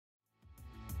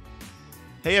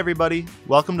Hey everybody,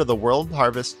 welcome to the World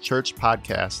Harvest Church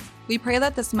podcast. We pray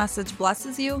that this message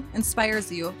blesses you,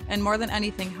 inspires you, and more than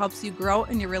anything, helps you grow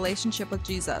in your relationship with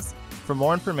Jesus. For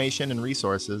more information and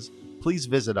resources, please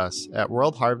visit us at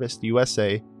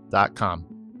worldharvestusa.com.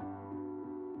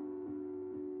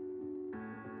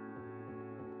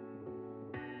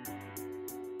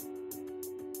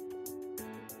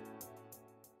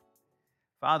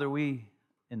 Father, we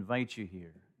invite you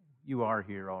here. You are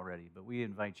here already, but we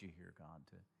invite you here, God,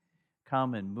 to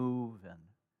come and move. And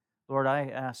Lord, I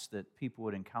ask that people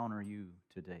would encounter you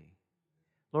today.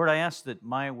 Lord, I ask that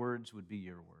my words would be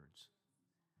your words.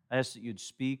 I ask that you'd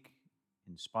speak,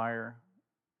 inspire,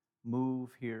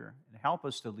 move here, and help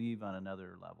us to leave on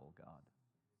another level, God.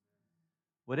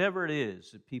 Whatever it is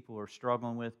that people are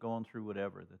struggling with, going through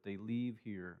whatever, that they leave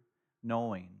here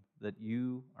knowing that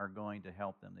you are going to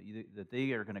help them, that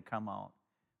they are going to come out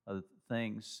of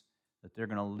things, that they're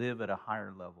going to live at a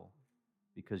higher level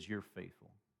because you're faithful.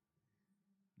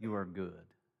 You are good.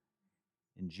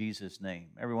 In Jesus' name.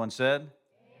 Everyone said?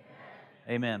 Amen.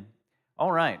 Amen.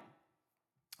 All right.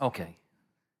 Okay.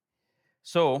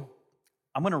 So,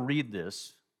 I'm going to read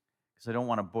this because I don't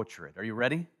want to butcher it. Are you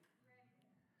ready?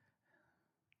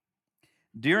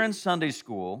 During a Sunday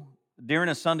school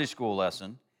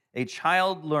lesson, a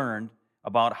child learned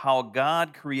about how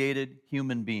God created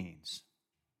human beings.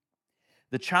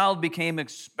 The child became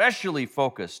especially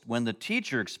focused when the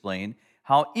teacher explained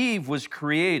how Eve was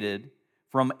created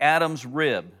from Adam's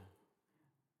rib.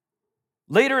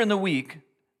 Later in the week,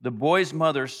 the boy's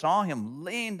mother saw him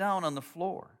laying down on the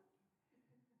floor.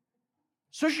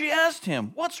 So she asked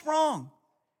him, "What's wrong?"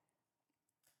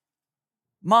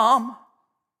 "Mom,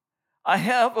 I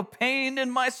have a pain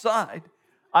in my side.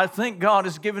 I think God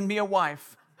has given me a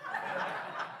wife."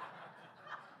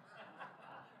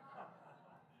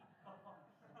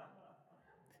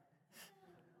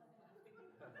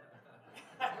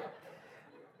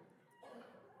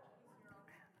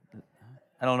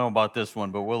 I don't know about this one,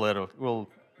 but we'll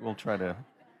try to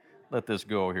let this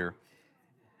go here.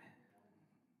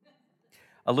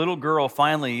 A little girl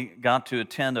finally got to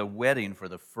attend a wedding for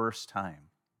the first time.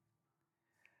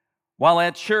 While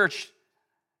at church,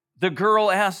 the girl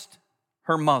asked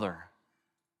her mother,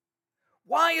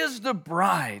 "Why is the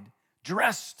bride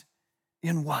dressed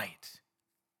in white?"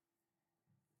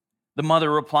 The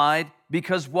mother replied,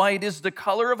 "Because white is the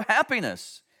color of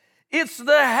happiness. It's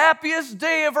the happiest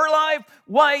day of her life.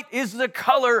 White is the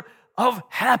color of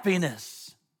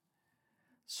happiness."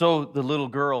 So the little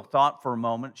girl thought for a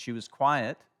moment. She was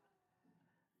quiet.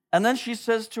 And then she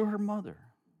says to her mother,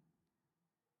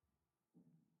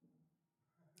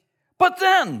 "But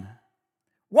then,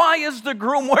 why is the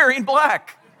groom wearing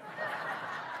black?"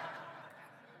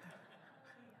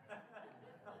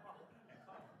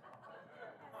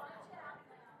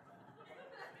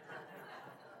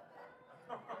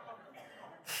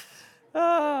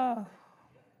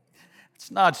 It's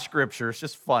not scripture, it's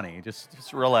just funny.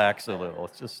 Just relax a little.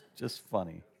 It's just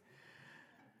funny.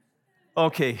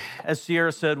 Okay, as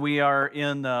Sierra said, we are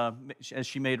in, as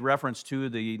she made reference to,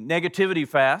 the negativity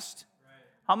fast.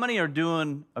 How many are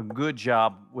doing a good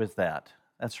job with that?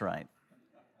 That's right.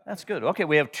 That's good. Okay,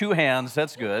 we have 2 hands.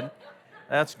 That's good.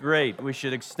 That's great. We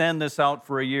should extend this out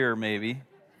for a year, maybe.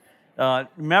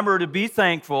 Remember to be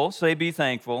thankful. Say, be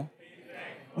thankful.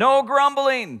 No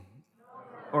grumbling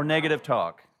or negative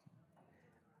talk.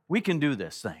 We can do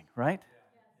this thing, right?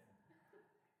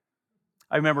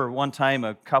 I remember one time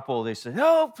a couple, they said,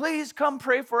 "Oh, please come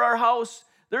pray for our house.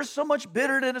 There's so much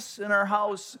bitterness in our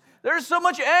house. There's so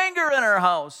much anger in our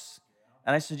house."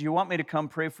 And I said, "You want me to come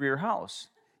pray for your house?"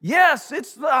 "Yes,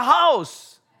 it's the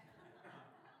house."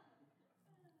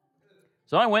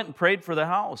 So I went and prayed for the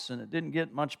house, and it didn't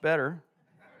get much better.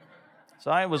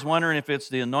 So I was wondering if it's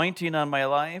the anointing on my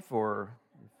life or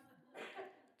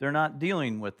they're not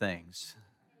dealing with things.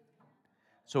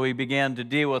 So we began to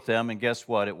deal with them, and guess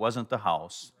what? It wasn't the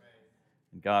house.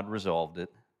 God resolved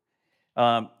it.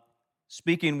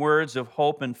 Speaking words of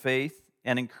hope and faith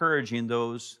and encouraging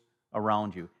those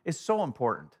around you is so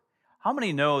important. How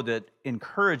many know that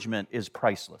encouragement is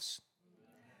priceless?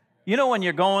 You know, when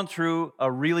you're going through a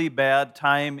really bad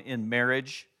time in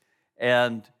marriage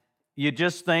and you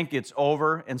just think it's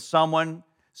over, and some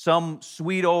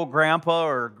sweet old grandpa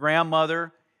or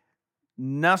grandmother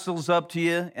nestles up to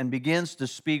you and begins to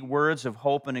speak words of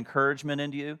hope and encouragement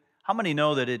into you, how many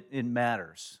know that it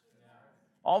matters?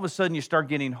 All of a sudden you start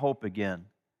getting hope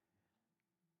again.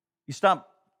 You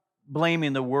stop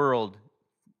blaming the world.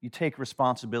 You take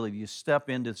responsibility. You step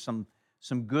into some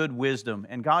good wisdom,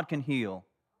 and God can heal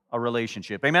a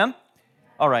relationship. Amen?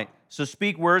 All right, so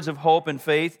speak words of hope and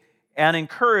faith and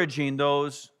encouraging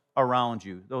those around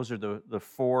you. Those are the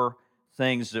 4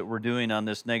 things that we're doing on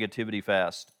this negativity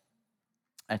fast.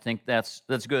 I think that's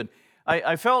good.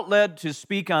 I felt led to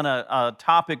speak on a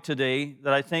topic today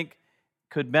that I think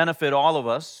could benefit all of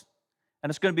us, and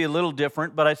it's going to be a little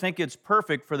different, but I think it's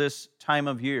perfect for this time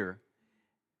of year.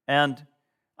 And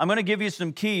I'm going to give you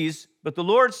some keys, but the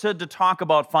Lord said to talk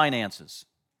about finances.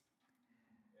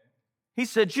 He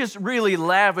said, just really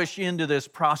lavish into this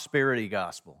prosperity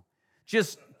gospel.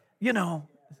 Just, No,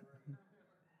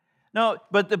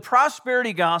 but the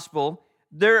prosperity gospel,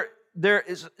 there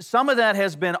is some of that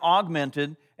has been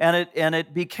augmented, and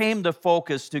it became the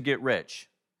focus to get rich.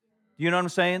 Do you know what I'm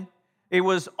saying? It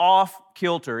was off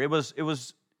kilter. It was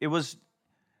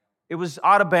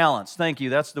out of balance. Thank you.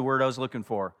 That's the word I was looking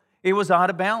for. It was out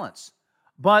of balance.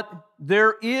 But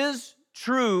there is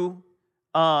truth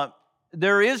from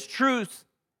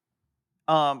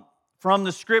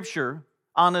the Scripture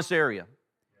on this area.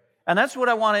 And that's what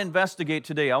I want to investigate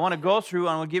today. I want to go through,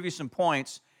 and I want to give you some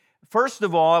points. First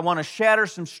of all, I want to shatter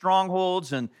some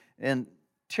strongholds and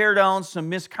tear down some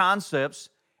misconceptions.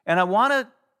 And I want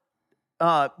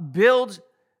to build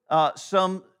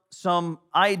some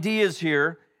ideas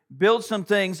here, build some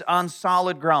things on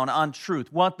solid ground, on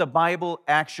truth, what the Bible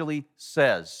actually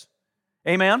says.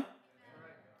 Amen?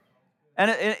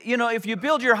 And, if you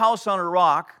build your house on a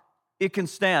rock, it can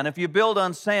stand. If you build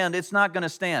on sand, it's not going to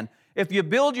stand. If you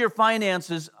build your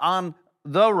finances on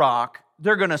the rock,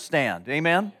 they're going to stand.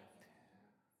 Amen?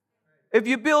 If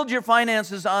you build your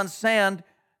finances on sand,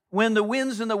 when the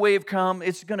winds and the wave come,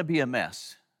 it's going to be a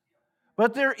mess.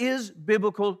 But there is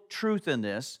biblical truth in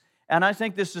this, and I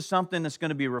think this is something that's going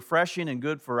to be refreshing and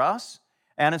good for us,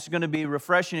 and it's going to be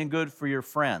refreshing and good for your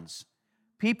friends.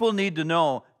 People need to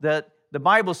know that the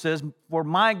Bible says, "For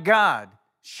my God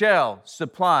shall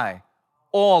supply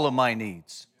all of my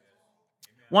needs."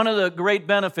 One of the great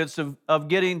benefits of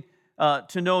getting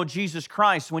to know Jesus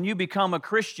Christ, when you become a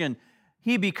Christian,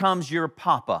 He becomes your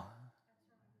papa.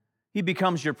 He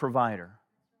becomes your provider.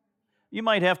 You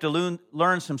might have to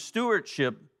learn some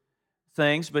stewardship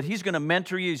things, but He's going to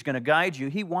mentor you. He's going to guide you.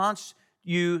 He wants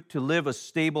you to live a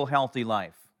stable, healthy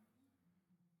life.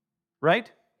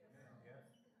 Right?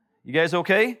 You guys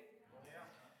okay?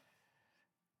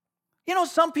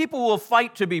 Some people will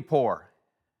fight to be poor.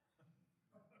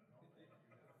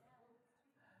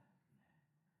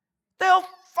 They'll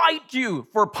fight you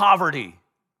for poverty.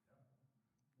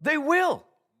 They will.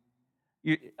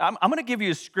 I'm going to give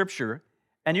you a scripture,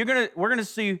 and we're going to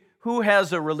see who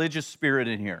has a religious spirit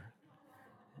in here.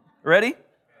 Ready?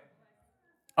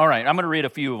 All right, I'm going to read a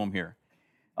few of them here.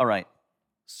 All right.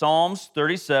 Psalms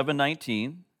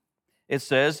 37:19. It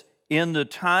says, "In the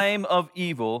time of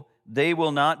evil they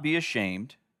will not be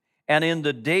ashamed, and in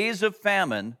the days of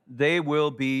famine they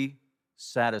will be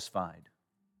satisfied.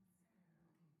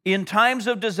 In times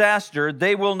of disaster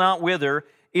they will not wither.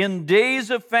 In days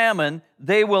of famine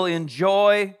they will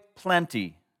enjoy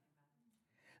plenty.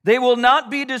 They will not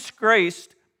be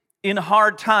disgraced in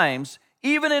hard times.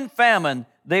 Even in famine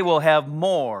they will have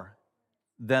more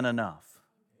than enough."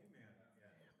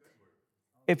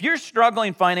 If you're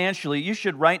struggling financially, you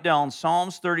should write down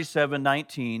Psalms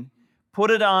 37:19,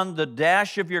 put it on the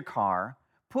dash of your car,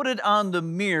 put it on the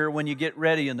mirror when you get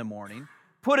ready in the morning,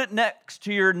 put it next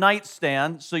to your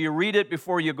nightstand so you read it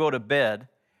before you go to bed,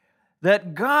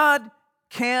 that God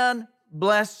can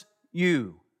bless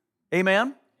you.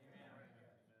 Amen?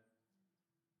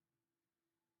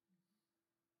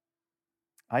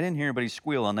 I didn't hear anybody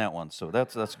squeal on that one, so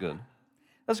that's good.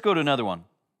 Let's go to another one.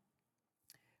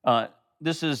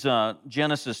 This is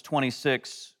Genesis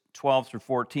 26:12 through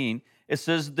 14. It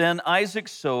says, "Then Isaac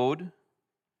sowed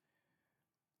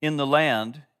in the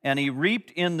land, and he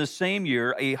reaped in the same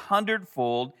year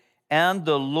 100-fold, and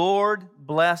the Lord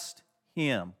blessed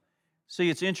him."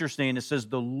 See, it's interesting. It says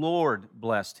the Lord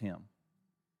blessed him.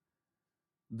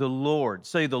 The Lord.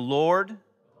 Say, the Lord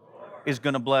is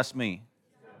going to bless me.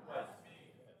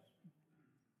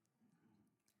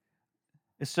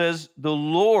 It says, the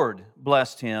Lord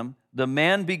blessed him. The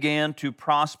man began to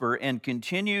prosper and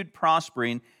continued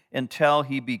prospering until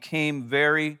he became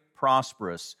very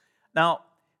prosperous. Now,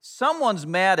 someone's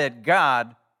mad at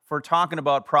God for talking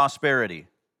about prosperity.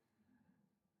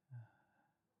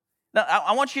 Now,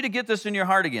 I want you to get this in your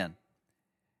heart again.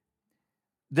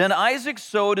 Then Isaac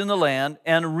sowed in the land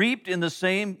and reaped in the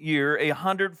same year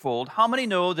 100-fold. How many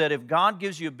know that if God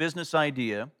gives you a business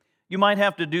idea, you might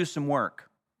have to do some work?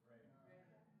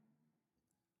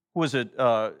 Who was it?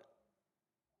 I'm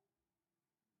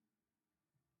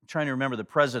trying to remember the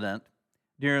president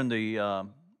during the,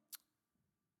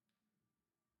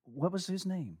 what was his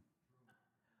name?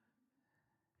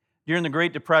 During the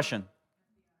Great Depression.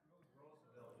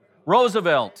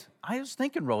 Roosevelt. I was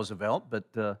thinking Roosevelt,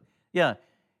 but yeah.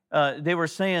 They were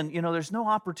saying, there's no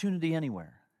opportunity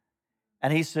anywhere.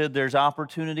 And he said, there's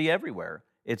opportunity everywhere.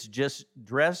 It's just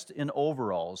dressed in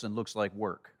overalls and looks like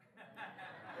work.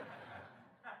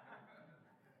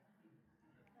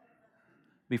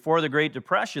 Before the Great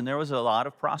Depression, there was a lot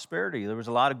of prosperity. There was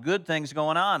a lot of good things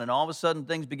going on, and all of a sudden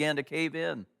things began to cave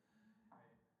in.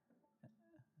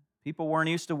 People weren't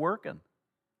used to working.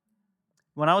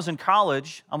 When I was in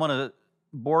college, I'm going to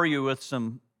bore you with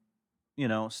some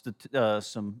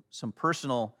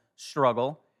personal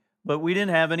struggle, but we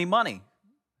didn't have any money.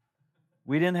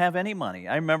 We didn't have any money.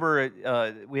 I remember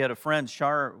we had a friend,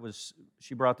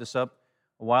 she brought this up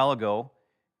a while ago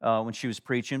when she was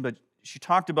preaching, but she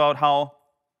talked about how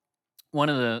one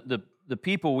of the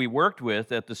people we worked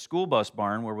with at the school bus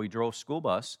barn where we drove school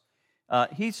bus,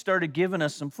 he started giving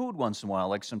us some food once in a while,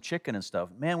 like some chicken and stuff.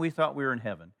 Man, we thought we were in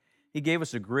heaven. He gave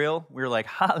us a grill. We were like,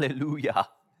 hallelujah.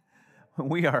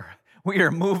 We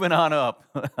are moving on up.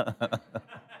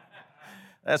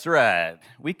 That's right.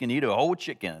 We can eat a whole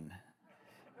chicken.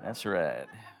 That's right.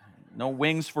 No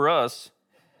wings for us.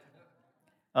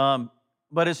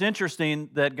 But it's interesting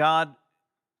that God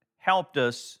helped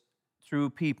us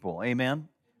through people. Amen?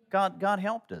 God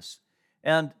helped us.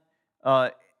 And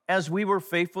as we were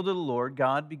faithful to the Lord,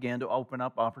 God began to open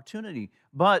up opportunity.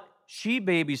 But she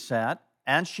babysat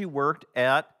and she worked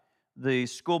at the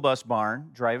school bus barn,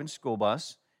 driving school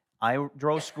bus. I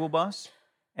drove school bus,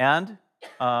 and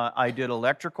I did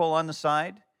electrical on the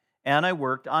side, and I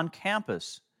worked on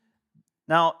campus.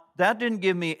 Now, that didn't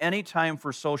give me any time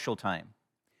for social time,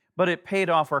 but it paid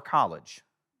off our college.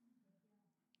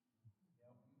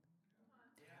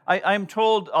 I'm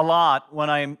told a lot when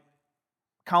I'm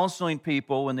counseling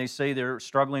people when they say they're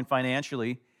struggling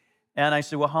financially, and I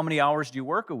say, well, how many hours do you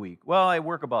work a week? Well, I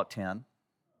work about 10.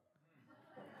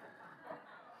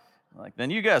 Like, then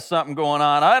you got something going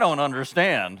on I don't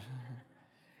understand.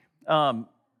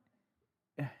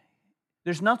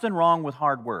 There's nothing wrong with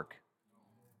hard work.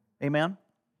 Amen?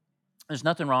 There's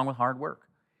nothing wrong with hard work.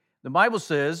 The Bible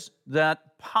says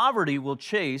that poverty will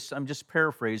chase, I'm just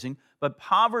paraphrasing, but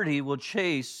poverty will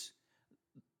chase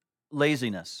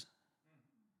laziness.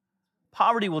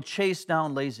 Poverty will chase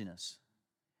down laziness.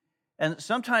 And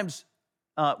sometimes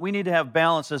we need to have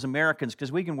balance as Americans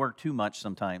because we can work too much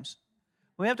sometimes.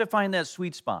 We have to find that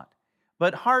sweet spot.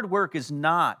 But hard work is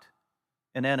not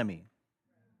an enemy.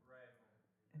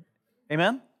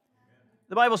 Amen?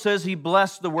 The Bible says He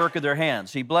blessed the work of their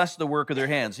hands. He blessed the work of their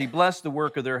hands. He blessed the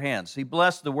work of their hands. He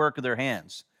blessed the work of their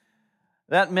hands.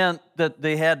 That meant that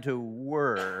they had to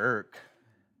work.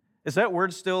 Is that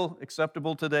word still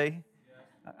acceptable today?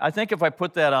 I think if I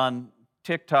put that on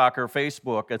TikTok or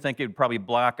Facebook, I think it would probably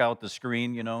block out the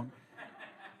screen,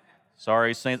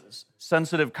 Sorry,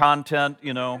 sensitive content,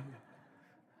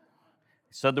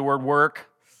 Said the word work.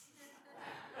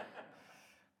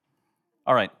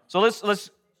 All right, so let's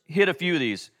hit a few of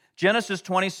these. Genesis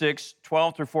 26,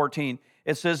 12 through 14,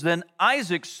 it says, Then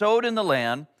Isaac sowed in the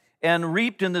land and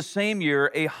reaped in the same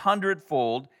year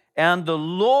 100-fold, and the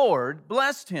Lord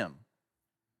blessed him.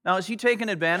 Now, is he taking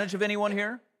advantage of anyone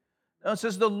here? No, it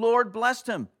says the Lord blessed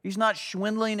him. He's not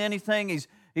swindling anything.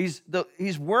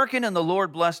 He's working, and the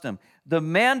Lord blessed him. The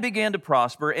man began to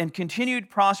prosper and continued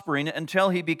prospering until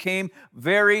he became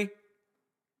very,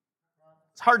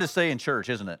 it's hard to say in church,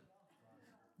 isn't it?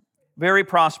 Very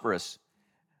prosperous.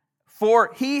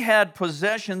 For he had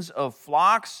possessions of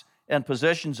flocks and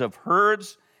possessions of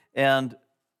herds and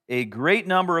a great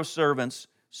number of servants,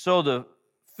 so the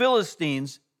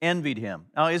Philistines envied him.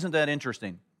 Now, isn't that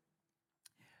interesting?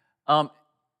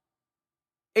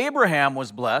 Abraham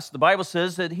was blessed. The Bible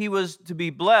says that he was to be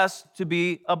blessed to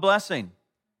be a blessing.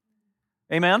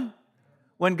 Amen?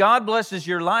 When God blesses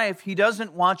your life, He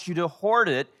doesn't want you to hoard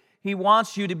it. He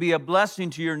wants you to be a blessing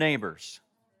to your neighbors.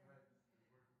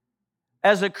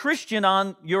 As a Christian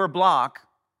on your block,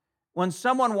 when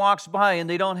someone walks by and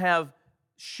they don't have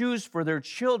shoes for their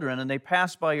children and they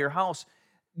pass by your house,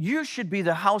 you should be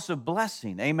the house of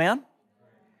blessing. Amen?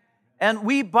 And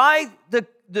we buy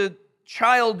the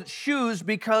child shoes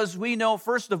because we know,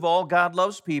 first of all, God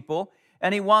loves people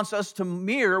and He wants us to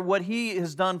mirror what He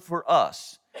has done for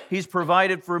us. He's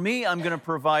provided for me, I'm going to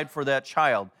provide for that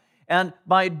child. And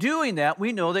by doing that,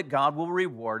 we know that God will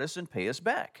reward us and pay us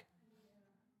back.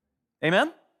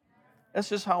 Amen? That's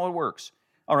just how it works.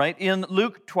 All right, in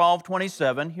Luke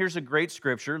 12:27, here's a great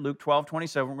scripture, Luke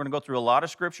 12:27. We're going to go through a lot of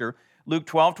scripture. Luke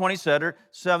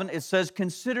 12:27, it says,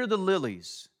 Consider the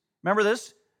lilies. Remember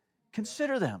this?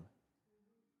 Consider them.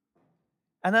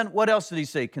 And then what else did He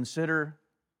say? Consider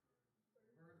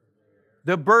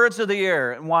the birds of the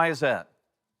air. And why is that?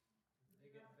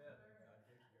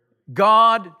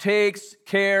 God takes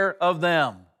care of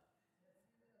them.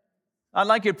 I'd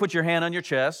like you to put your hand on your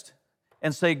chest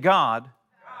and say, God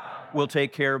will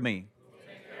take care of me.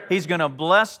 He's going to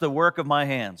bless the work of my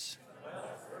hands.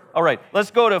 All right,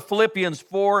 let's go to Philippians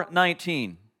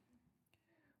 4:19.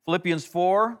 Philippians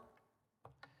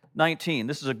 4:19.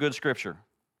 This is a good scripture.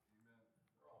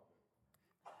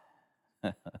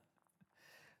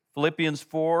 Philippians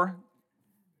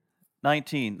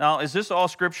 4:19. Now, is this all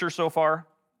scripture so far?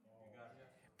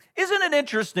 Isn't it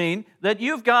interesting that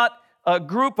you've got a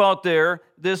group out there,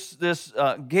 this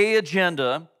gay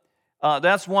agenda,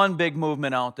 that's one big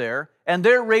movement out there, and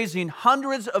they're raising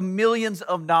hundreds of millions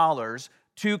of dollars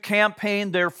to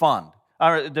campaign their fund,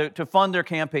 or to fund their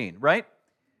campaign, right?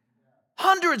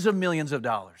 Hundreds of millions of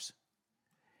dollars.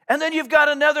 And then you've got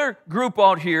another group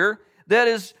out here that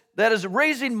is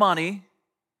raising money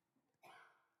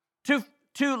to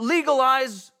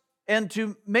legalize and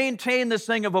to maintain this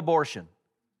thing of abortion.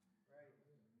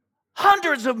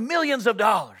 Hundreds of millions of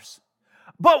dollars.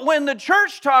 But when the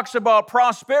church talks about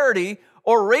prosperity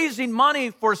or raising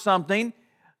money for something,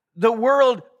 the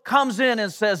world comes in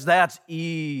and says that's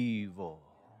evil.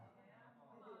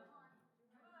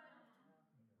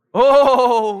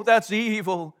 Oh, that's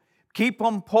evil. Keep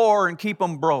them poor and keep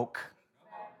them broke.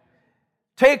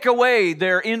 Take away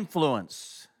their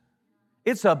influence.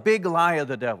 It's a big lie of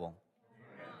the devil.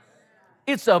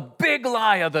 It's a big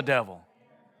lie of the devil.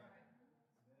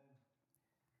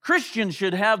 Christians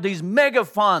should have these mega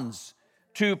funds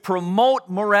to promote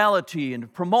morality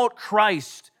and promote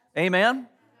Christ. Amen?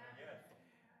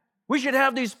 We should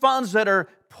have these funds that are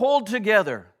pulled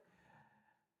together,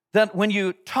 that when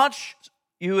you touch,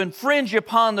 you infringe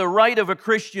upon the right of a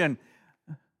Christian,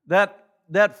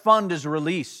 that fund is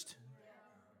released.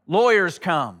 Lawyers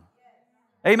come.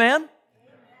 Amen?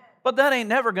 But that ain't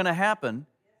never going to happen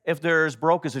if they're as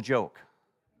broke as a joke.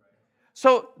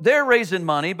 So they're raising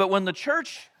money, but when the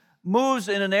church moves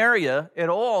in an area at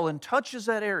all and touches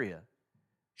that area,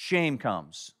 shame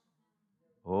comes.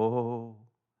 Oh,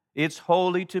 it's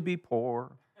holy to be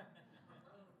poor.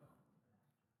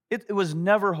 It was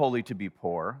never holy to be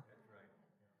poor.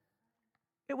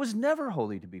 It was never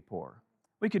holy to be poor.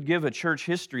 We could give a church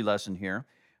history lesson here,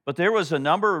 but there was a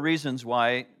number of reasons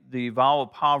why the vow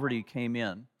of poverty came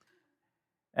in,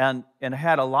 and it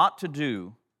had a lot to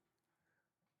do.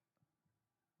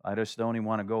 I just don't even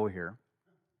want to go here.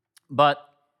 But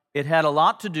it had a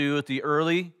lot to do with the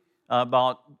early,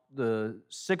 about the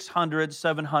 600s,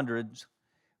 700s,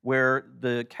 where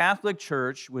the Catholic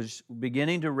Church was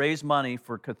beginning to raise money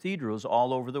for cathedrals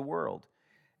all over the world.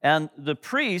 And the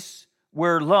priests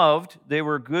were loved. They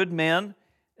were good men,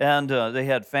 and they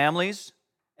had families.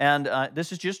 And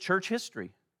this is just church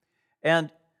history. And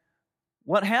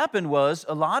what happened was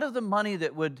a lot of the money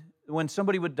that would, when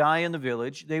somebody would die in the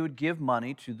village, they would give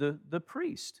money to the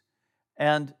priest.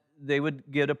 And they would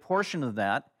get a portion of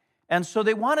that. And so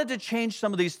they wanted to change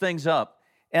some of these things up.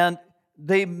 And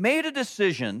they made a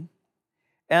decision,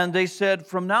 and they said,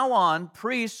 from now on,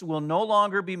 priests will no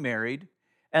longer be married,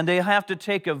 and they have to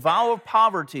take a vow of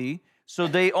poverty, so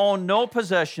they own no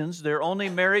possessions. They're only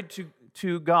married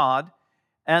to God,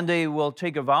 and they will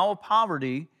take a vow of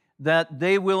poverty that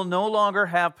they will no longer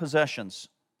have possessions.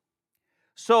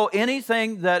 So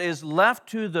anything that is left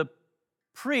to the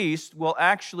priest will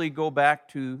actually go back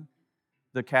to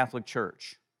the Catholic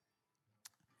Church.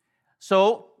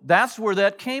 So that's where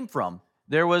that came from.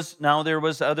 There was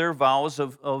other vows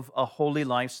of a holy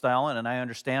lifestyle, and I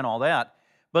understand all that.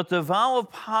 But the vow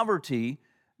of poverty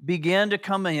began to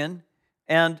come in,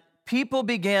 and people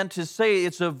began to say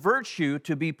it's a virtue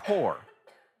to be poor.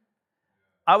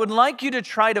 I would like you to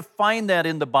try to find that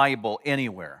in the Bible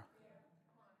anywhere.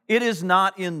 It is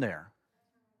not in there.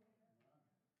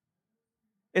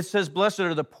 It says, blessed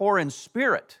are the poor in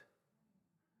spirit.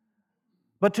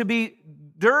 But to be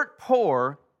dirt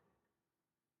poor,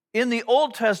 in the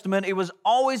Old Testament, it was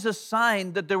always a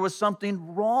sign that there was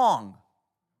something wrong.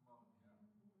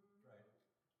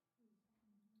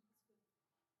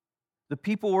 The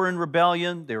people were in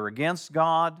rebellion. They were against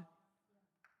God.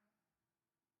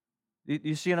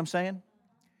 You see what I'm saying?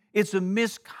 It's a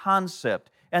misconcept,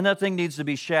 and that thing needs to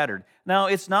be shattered. Now,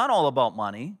 it's not all about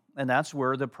money, and that's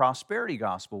where the prosperity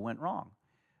gospel went wrong.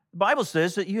 The Bible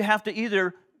says that you have to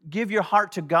either give your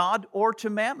heart to God or to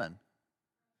mammon.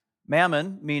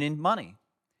 Mammon meaning money.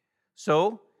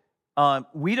 So,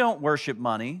 we don't worship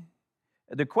money.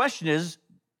 The question is,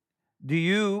 do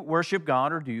you worship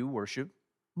God or do you worship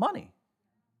money?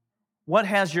 What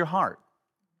has your heart?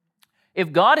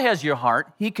 If God has your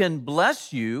heart, He can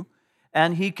bless you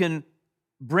and He can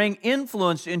bring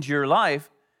influence into your life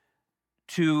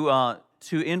to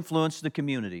influence the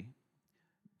community.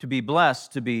 to be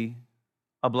blessed to be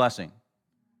a blessing.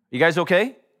 You guys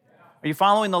okay? Are you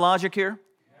following the logic here?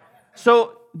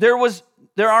 So there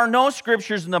are no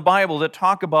scriptures in the Bible that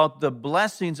talk about the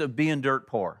blessings of being dirt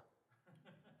poor.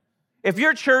 If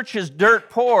your church is dirt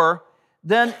poor,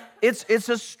 then it's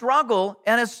a struggle,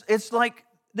 and it's like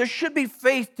there should be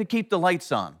faith to keep the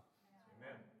lights on.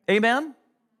 Amen?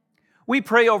 We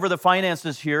pray over the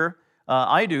finances here.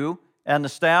 I do, and the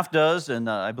staff does, and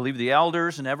I believe the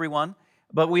elders and everyone.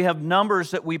 But we have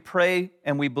numbers that we pray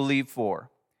and we believe for.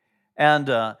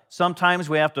 And sometimes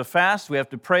we have to fast, we have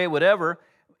to pray, whatever.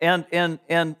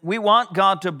 And we want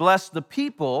God to bless the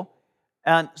people.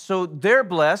 And so they're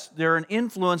blessed, they're an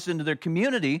influence into their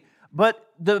community. But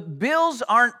the bills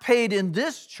aren't paid in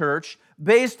this church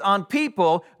based on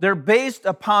people. They're based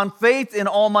upon faith in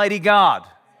Almighty God.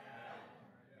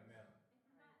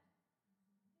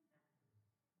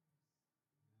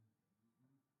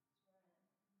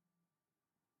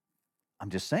 I'm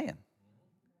just saying.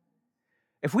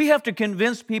 If we have to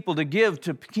convince people to give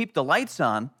to keep the lights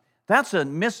on, that's a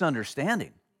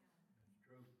misunderstanding.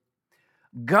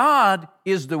 God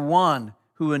is the one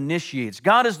who initiates.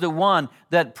 God is the one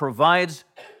that provides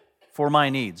for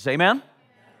my needs. Amen?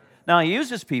 Now, He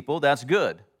uses people, that's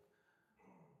good.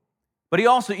 But He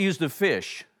also used the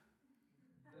fish.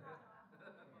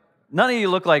 None of you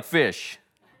look like fish.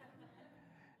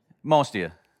 Most of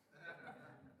you.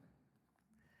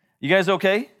 You guys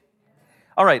okay?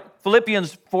 All right,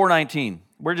 Philippians 4:19.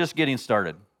 We're just getting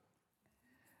started.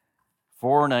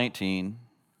 4:19.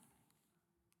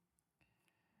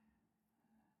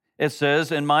 It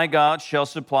says, "And my God shall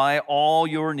supply all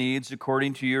your needs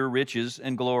according to your riches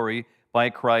and glory by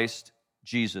Christ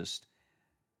Jesus."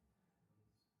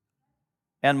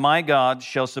 And my God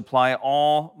shall supply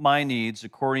all my needs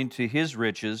according to His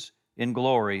riches in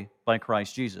glory by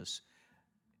Christ Jesus.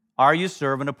 Are you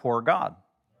serving a poor God?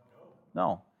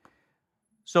 No.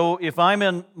 So if I'm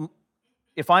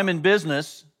in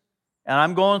business and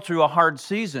I'm going through a hard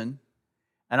season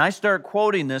and I start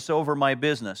quoting this over my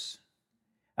business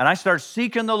and I start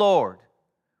seeking the Lord,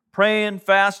 praying,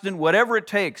 fasting, whatever it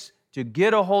takes to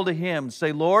get a hold of Him and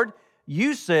say, Lord,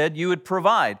 you said you would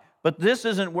provide, but this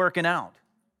isn't working out.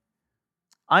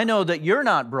 I know that you're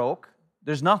not broke.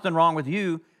 There's nothing wrong with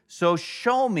you, so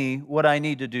show me what I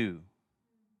need to do.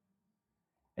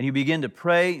 And you begin to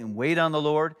pray and wait on the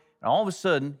Lord, and all of a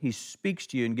sudden, He speaks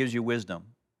to you and gives you wisdom.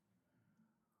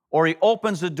 Or He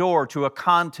opens the door to a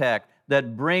contact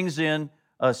that brings in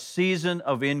a season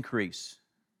of increase.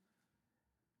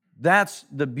 That's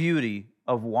the beauty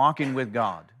of walking with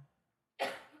God.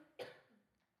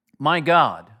 My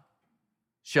God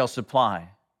shall supply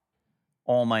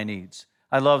all my needs.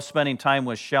 I love spending time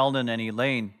with Sheldon and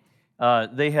Elaine.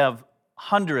 They have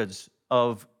hundreds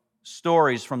of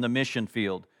stories from the mission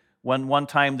field. When one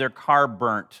time their car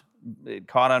burnt, it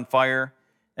caught on fire,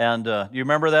 and do you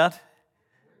remember that?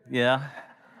 Yeah.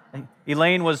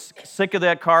 Elaine was sick of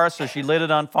that car, so she lit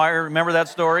it on fire. Remember that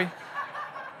story?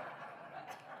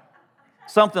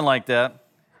 Something like that.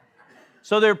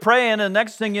 So they're praying, and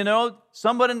next thing you know,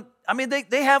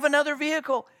 they have another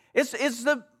vehicle. It's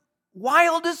the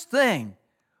wildest thing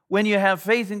when you have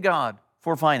faith in God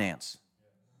for finance.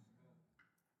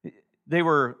 They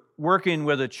were working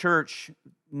with a church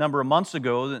a number of months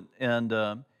ago,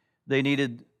 and they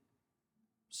needed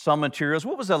some materials.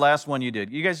 What was the last one you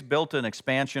did? You guys built an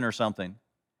expansion or something?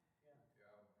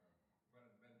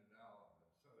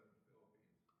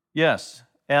 Yes.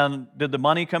 And did the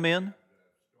money come in?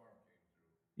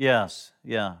 Yes.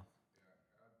 Yeah.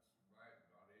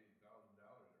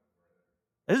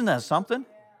 Isn't that something?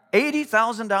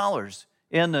 $80,000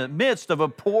 in the midst of a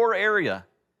poor area.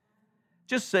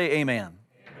 Just say amen.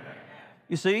 Amen.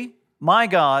 You see, my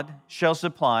God shall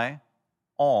supply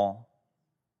all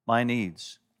my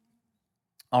needs.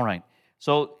 All right.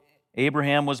 So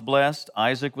Abraham was blessed.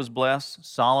 Isaac was blessed.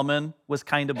 Solomon was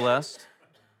kind of blessed.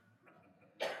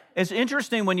 It's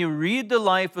interesting when you read the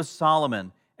life of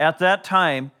Solomon. At that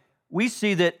time, we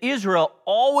see that Israel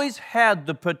always had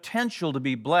the potential to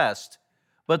be blessed,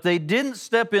 but they didn't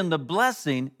step in the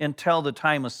blessing until the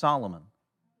time of Solomon.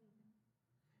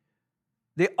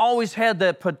 They always had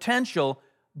that potential,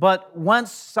 but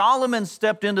once Solomon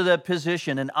stepped into that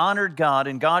position and honored God,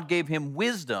 and God gave him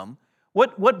wisdom,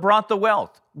 what brought the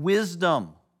wealth?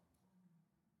 Wisdom.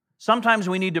 Sometimes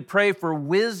we need to pray for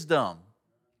wisdom.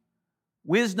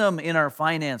 Wisdom in our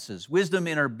finances, wisdom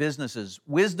in our businesses,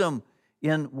 wisdom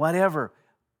in whatever.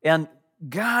 And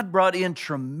God brought in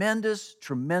tremendous,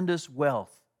 tremendous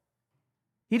wealth.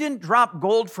 He didn't drop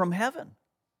gold from heaven.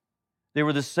 They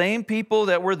were the same people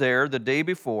that were there the day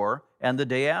before and the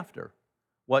day after.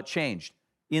 What changed?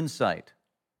 Insight.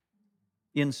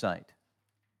 Insight.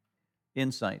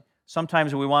 Insight.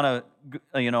 Sometimes we want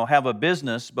to, have a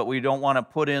business, but we don't want to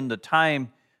put in the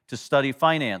time to study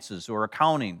finances or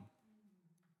accounting.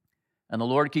 And the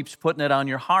Lord keeps putting it on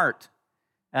your heart.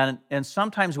 And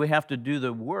sometimes we have to do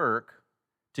the work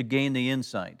to gain the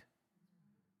insight.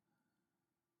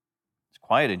 It's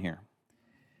quiet in here.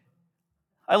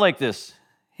 I like this.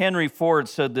 Henry Ford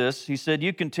said this. He said,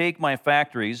 "You can take my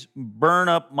factories, burn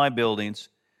up my buildings,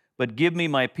 but give me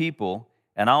my people,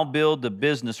 and I'll build the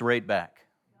business right back."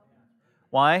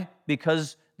 Why?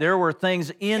 Because there were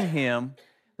things in him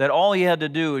that all he had to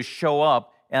do is show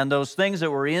up, and those things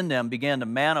that were in them began to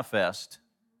manifest.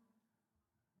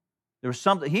 There was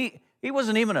something, he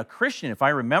wasn't even a Christian, if I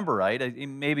remember right.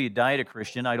 Maybe he died a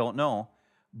Christian, I don't know.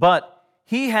 But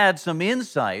he had some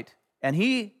insight, and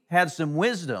he had some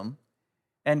wisdom,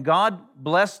 and God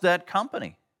blessed that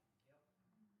company.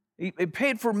 He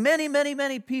paid for many, many,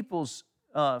 many people's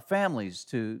families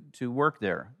to work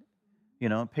there.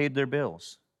 Paid their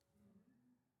bills.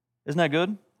 Isn't that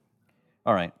good?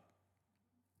 All right.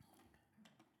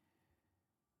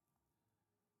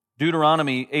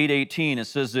 Deuteronomy 8:18, it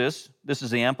says this. This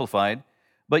is the Amplified.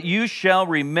 "But you shall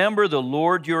remember the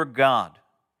Lord your God,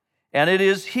 and it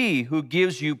is He who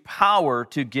gives you power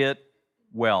to get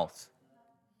wealth,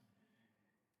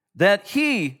 that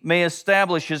He may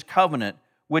establish His covenant,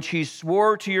 which He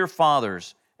swore to your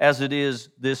fathers, as it is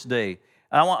this day."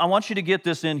 I want you to get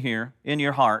this in here, in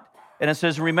your heart. And it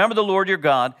says, "Remember the Lord your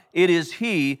God. It is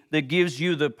He that gives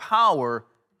you the power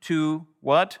to"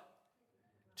 what?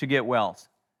 To get wealth.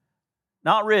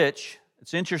 Not rich.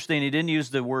 It's interesting, he didn't use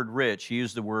the word rich. He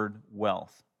used the word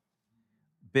wealth.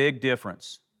 Big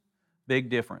difference. Big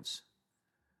difference.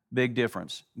 Big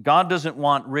difference. God doesn't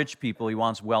want rich people. He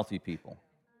wants wealthy people.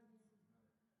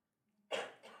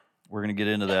 We're going to get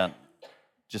into that in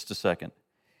just a second.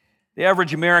 The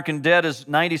average American debt is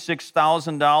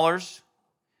 $96,000.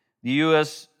 The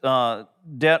U.S.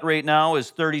 Debt right now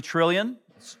is $30 trillion.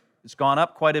 It's gone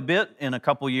up quite a bit in a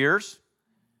couple years.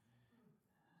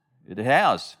 It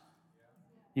has.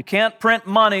 You can't print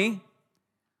money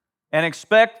and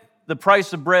expect the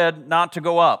price of bread not to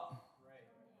go up.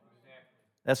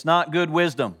 That's not good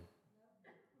wisdom.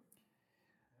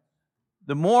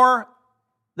 The more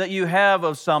that you have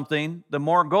of something, the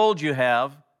more gold you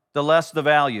have, the less the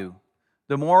value.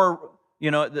 The more,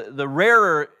 the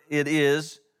rarer it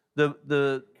is,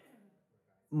 the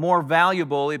more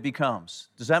valuable it becomes.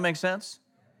 Does that make sense?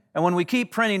 And when we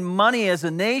keep printing money as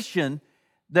a nation,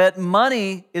 that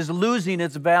money is losing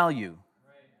its value.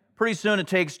 Pretty soon it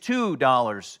takes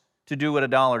 $2 to do what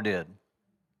 $1 did.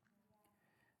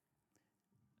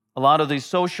 A lot of these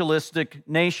socialistic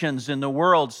nations in the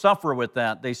world suffer with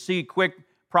that. They see quick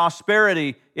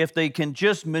prosperity if they can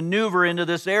just maneuver into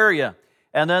this area.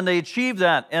 And then they achieve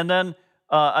that. And then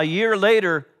a year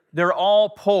later, they're all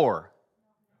poor.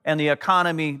 And the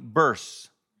economy bursts.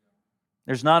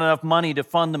 There's not enough money to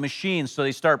fund the machines, so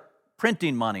they start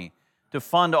printing money to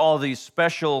fund all these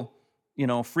special,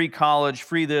 free college,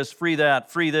 free this, free that,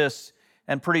 free this.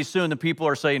 And pretty soon the people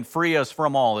are saying, "Free us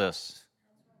from all this."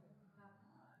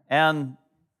 And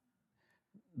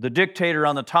the dictator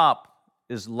on the top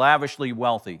is lavishly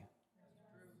wealthy.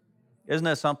 Isn't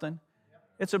that something?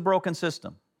 It's a broken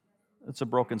system. It's a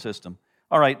broken system.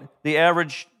 All right, the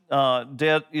average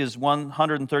debt is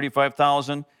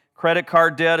 $135,000. Credit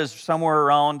card debt is somewhere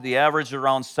around, the average is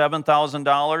around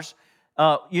 $7,000.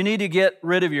 You need to get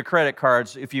rid of your credit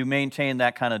cards if you maintain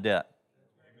that kind of debt.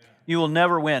 You will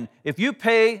never win. If you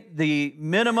pay the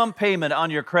minimum payment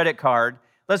on your credit card,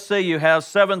 let's say you have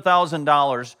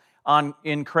 $7,000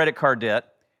 in credit card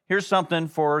debt. Here's something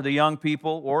for the young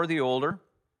people or the older.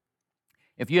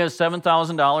 If you have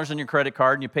 $7,000 on your credit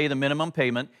card and you pay the minimum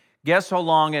payment, guess how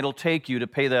long it'll take you to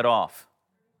pay that off?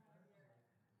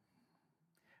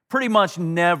 Pretty much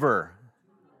never.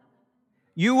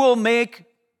 You will make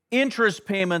interest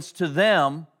payments to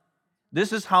them.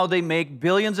 This is how they make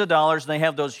billions of dollars. They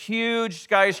have those huge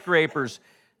skyscrapers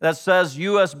that says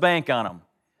U.S. Bank on them.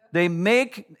 They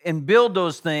make and build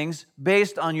those things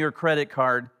based on your credit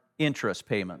card interest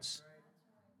payments.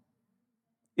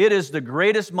 It is the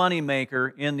greatest money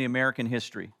maker in the American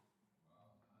history.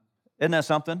 Isn't that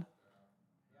something?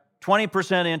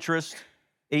 20% interest,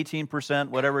 18%,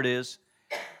 whatever it is.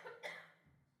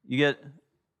 You get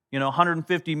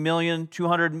 150 million,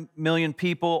 200 million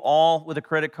people, all with a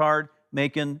credit card,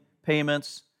 making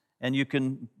payments, and you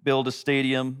can build a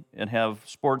stadium and have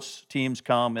sports teams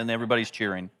come and everybody's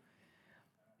cheering.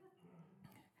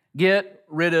 Get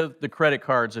rid of the credit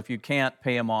cards if you can't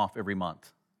pay them off every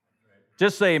month.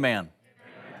 Just say amen.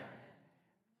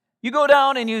 You go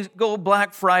down and you go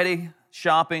Black Friday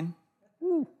shopping.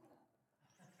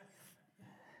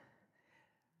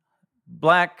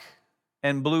 black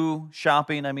and blue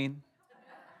shopping, I mean.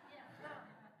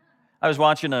 I was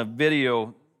watching a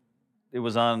video, it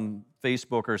was on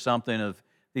Facebook or something, of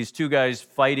these two guys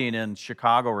fighting in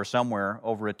Chicago or somewhere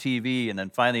over a TV, and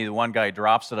then finally the one guy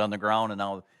drops it on the ground, and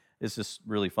now it's just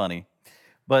really funny.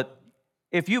 But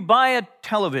if you buy a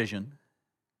television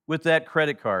with that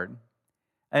credit card,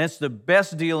 and it's the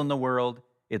best deal in the world,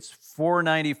 it's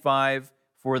 $4.95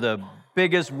 for the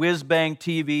biggest whiz-bang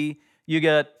TV, you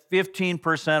get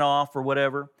 15% off or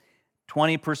whatever,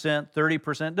 20%,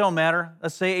 30%, don't matter,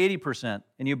 let's say 80%,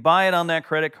 and you buy it on that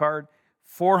credit card,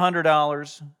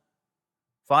 $400,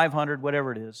 $500,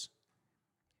 whatever it is,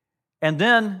 and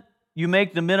then you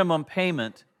make the minimum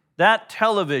payment, that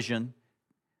television,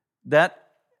 that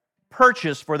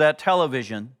purchase for that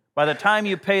television, by the time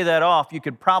you pay that off, you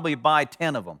could probably buy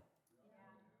 10 of them.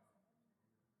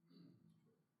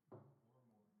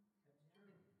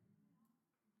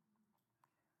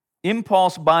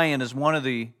 Impulse buying is one of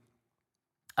the,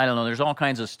 I don't know, there's all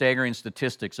kinds of staggering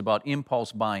statistics about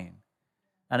impulse buying,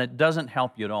 and it doesn't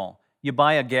help you at all. You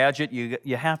buy a gadget, you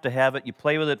have to have it, you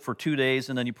play with it for 2 days,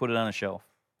 and then you put it on a shelf.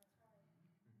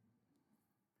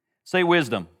 Say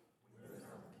wisdom.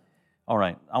 All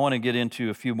right, I want to get into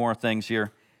a few more things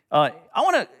here.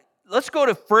 Let's go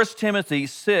to 1 Timothy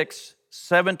 6,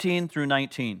 17 through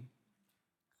 19.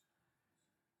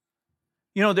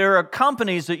 You know, there are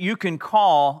companies that you can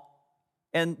call,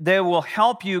 and they will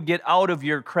help you get out of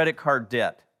your credit card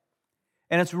debt.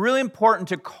 And it's really important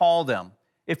to call them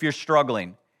if you're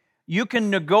struggling. You can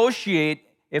negotiate.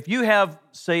 If you have,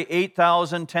 say,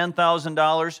 $8,000,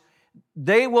 $10,000,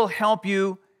 they will help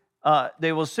you.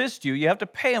 They will assist you. You have to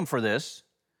pay them for this,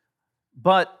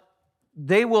 but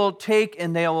they will take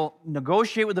and they'll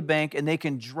negotiate with the bank, and they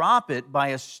can drop it by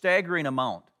a staggering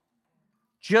amount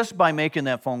just by making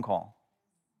that phone call.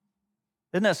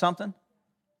 Isn't that something?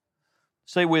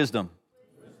 Say wisdom.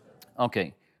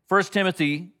 Okay. 1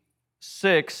 Timothy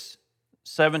 6,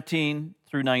 17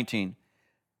 through 19.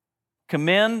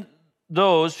 Commend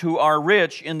those who are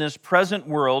rich in this present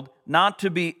world not to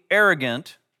be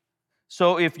arrogant.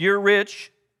 So if you're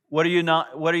rich, what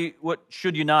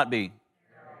should you not be?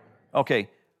 Okay.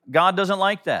 God doesn't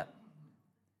like that.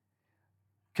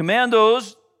 Command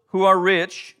those who are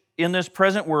rich in this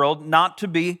present world not to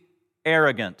be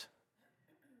arrogant.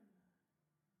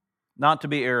 Not to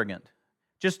be arrogant.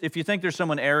 Just if you think there's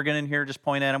someone arrogant in here, just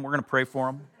point at them. We're going to pray for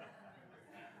them.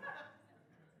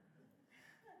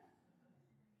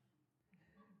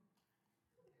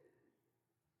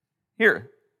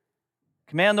 Here,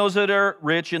 command those that are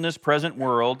rich in this present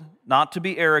world not to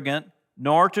be arrogant,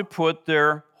 nor to put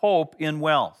their hope in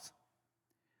wealth.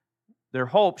 Their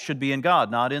hope should be in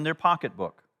God, not in their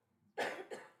pocketbook.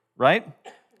 Right?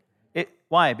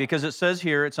 Why? Because it says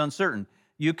here it's uncertain.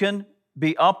 You can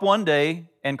be up one day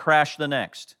and crash the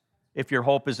next if your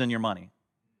hope is in your money.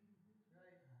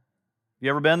 You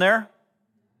ever been there?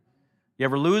 You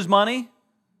ever lose money?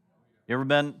 You ever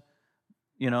been,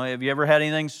 have you ever had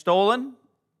anything stolen?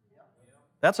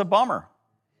 That's a bummer.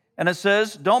 And it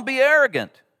says, don't be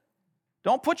arrogant.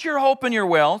 Don't put your hope in your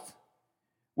wealth,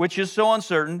 which is so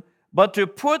uncertain, but to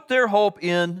put their hope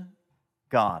in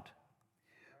God,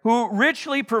 who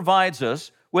richly provides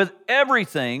us with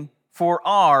everything for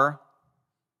our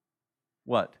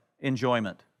what?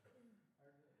 Enjoyment.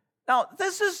 Now,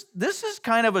 this is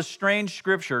kind of a strange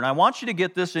scripture, and I want you to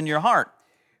get this in your heart.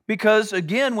 Because,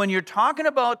 again, when you're talking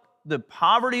about the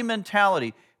poverty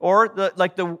mentality, or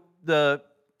the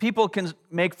people can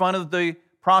make fun of the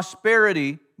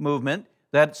prosperity movement,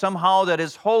 that somehow that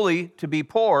is holy to be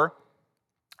poor,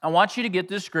 I want you to get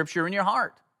this scripture in your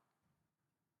heart.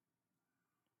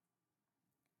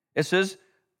 It says,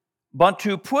 but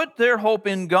to put their hope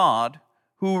in God,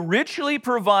 who richly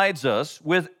provides us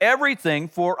with everything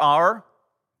for our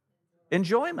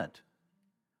enjoyment.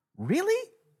 Really?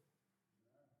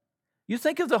 You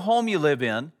think of the home you live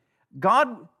in,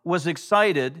 God was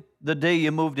excited the day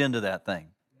you moved into that thing.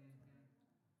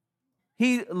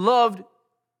 He loved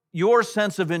your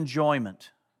sense of enjoyment.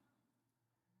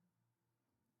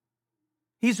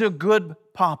 He's a good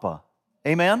papa.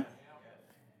 Amen?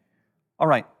 All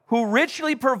right. Who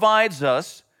richly provides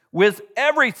us with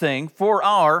everything for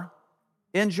our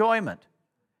enjoyment.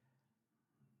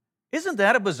 Isn't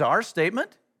that a bizarre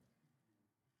statement?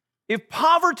 If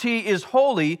poverty is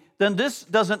holy, then this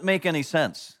doesn't make any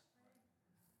sense.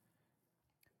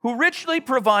 Who richly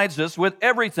provides us with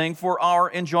everything for our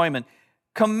enjoyment.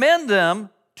 Commend them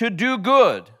to do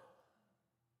good,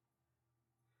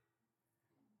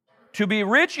 to be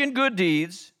rich in good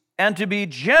deeds, and to be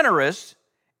generous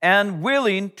and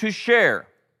willing to share.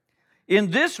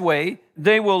 In this way,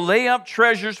 they will lay up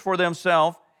treasures for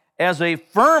themselves as a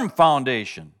firm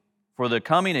foundation for the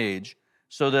coming age,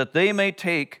 so that they may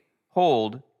take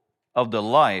hold of the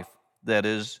life that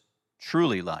is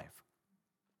truly life.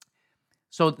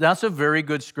 So that's a very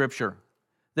good scripture,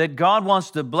 that God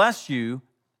wants to bless you,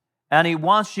 and He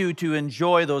wants you to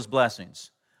enjoy those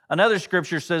blessings. Another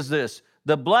scripture says this: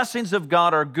 the blessings of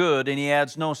God are good, and He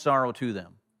adds no sorrow to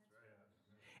them.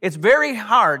 It's very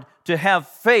hard to have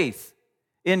faith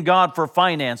in God for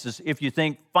finances if you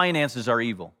think finances are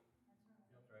evil.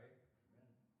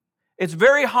 It's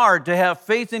very hard to have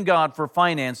faith in God for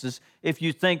finances if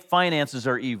you think finances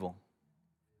are evil.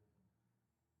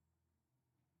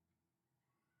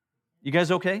 You guys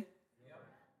okay?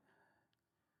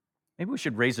 Maybe we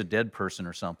should raise a dead person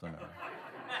or something.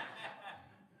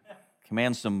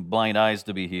 Command some blind eyes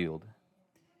to be healed.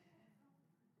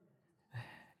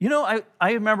 You know,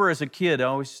 I remember as a kid, I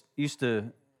always used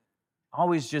to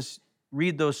just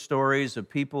read those stories of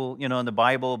people, in the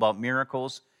Bible about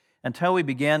miracles until we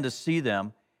began to see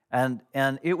them. And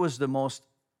it was the most,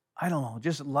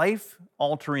 just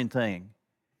life-altering thing.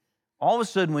 All of a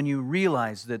sudden, when you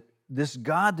realize that this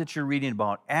God that you're reading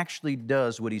about actually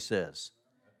does what He says.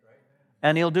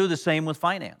 And He'll do the same with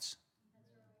finance.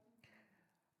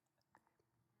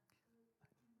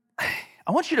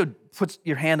 I want you to put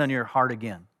your hand on your heart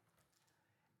again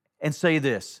and say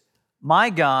this: my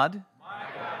God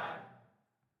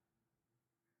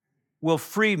will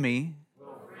free me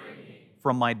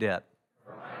from my debt.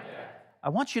 I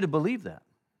want you to believe that.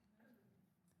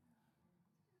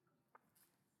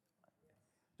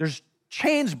 There's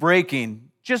chains breaking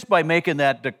just by making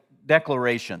that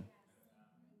declaration.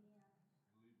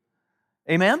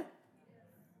 Amen?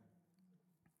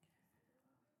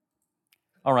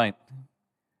 All right.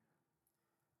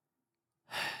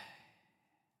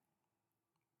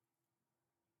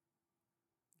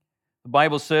 The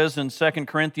Bible says in 2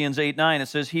 Corinthians 8:9, it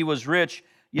says, He was rich,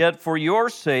 yet for your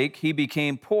sake He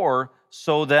became poor,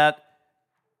 so that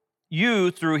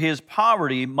you, through His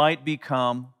poverty, might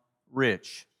become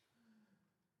rich.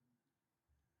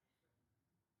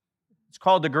 It's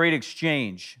called the Great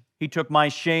Exchange. He took my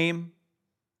shame,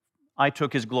 I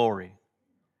took His glory.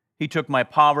 He took my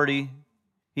poverty,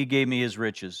 He gave me His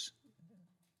riches.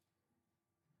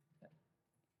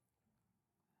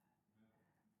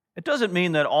 It doesn't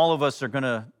mean that all of us are going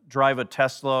to drive a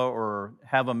Tesla or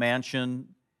have a mansion.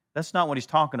 That's not what he's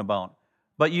talking about.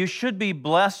 But you should be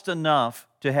blessed enough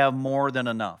to have more than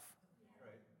enough.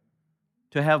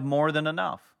 To have more than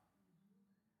enough.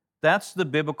 That's the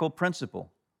biblical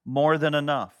principle. More than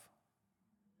enough.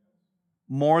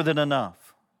 More than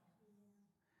enough.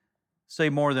 Say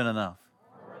more than enough.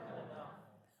 More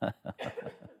than enough.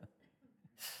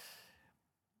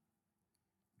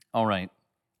 All right.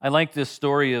 I like this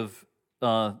story of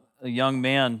a young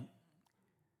man.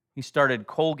 He started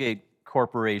Colgate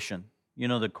Corporation. You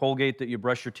know the Colgate that you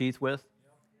brush your teeth with?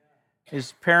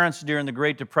 His parents during the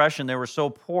Great Depression, they were so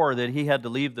poor that he had to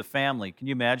leave the family. Can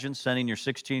you imagine sending your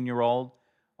 16-year-old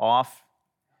off?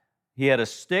 He had a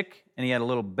stick and he had a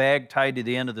little bag tied to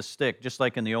the end of the stick, just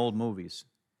like in the old movies.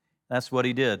 That's what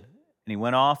he did. And he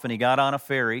went off and he got on a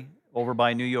ferry over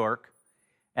by New York.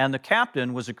 And the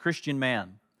captain was a Christian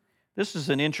man. This is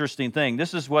an interesting thing.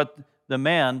 This is what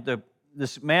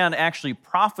this man actually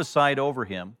prophesied over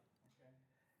him.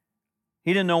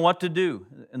 He didn't know what to do.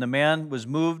 And the man was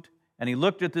moved, and he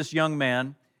looked at this young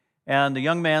man, and the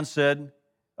young man said,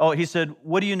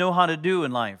 what do you know how to do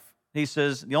in life? He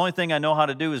says, the only thing I know how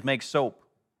to do is make soap.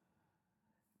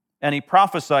 And he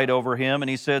prophesied over him, and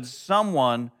he said,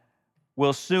 someone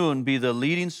will soon be the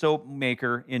leading soap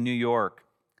maker in New York.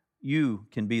 You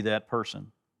can be that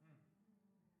person.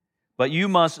 But you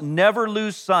must never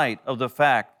lose sight of the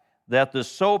fact that the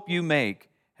soap you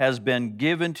make has been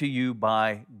given to you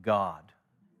by God.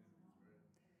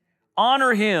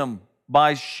 Honor Him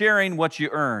by sharing what you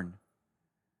earn.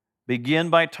 Begin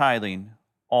by tithing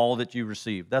all that you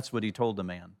receive. That's what he told the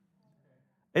man.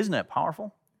 Isn't that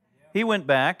powerful? He went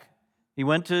back. He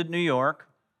went to New York.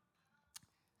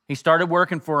 He started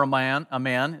working for a man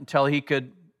until he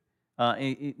could,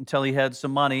 until he had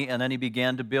some money, and then he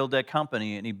began to build that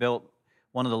company, and he built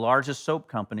one of the largest soap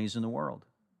companies in the world.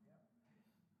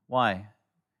 Why?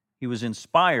 He was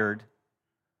inspired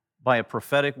by a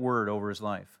prophetic word over his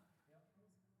life.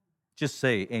 Just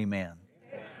say amen.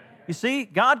 Amen. You see,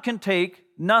 God can take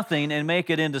nothing and make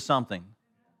it into something.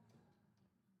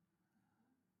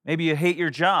 Maybe you hate your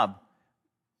job.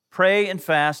 Pray and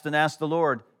fast and ask the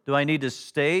Lord, do I need to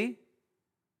stay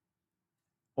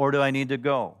or do I need to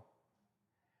go?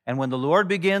 And when the Lord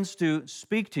begins to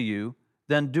speak to you,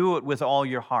 then do it with all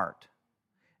your heart.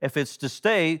 If it's to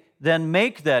stay, then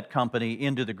make that company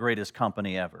into the greatest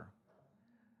company ever.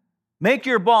 Make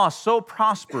your boss so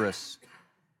prosperous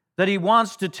that he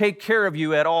wants to take care of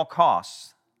you at all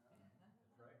costs.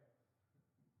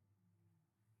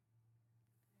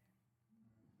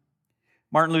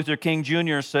 Martin Luther King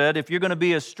Jr. said, if you're going to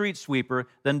be a street sweeper,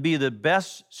 then be the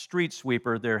best street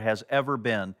sweeper there has ever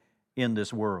been in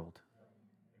this world.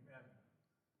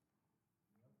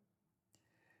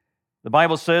 The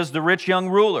Bible says the rich young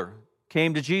ruler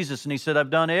came to Jesus and he said, I've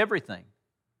done everything.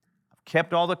 I've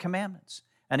kept all the commandments.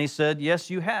 And he said, yes,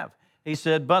 you have. He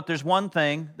said, but there's one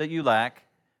thing that you lack.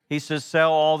 He says,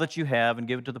 sell all that you have and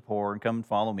give it to the poor and come and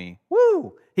follow me.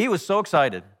 Woo! He was so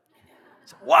excited.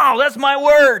 Wow, that's my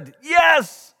word.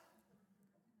 Yes!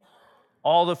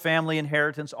 All the family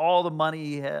inheritance, all the money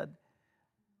he had.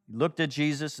 He looked at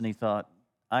Jesus and he thought,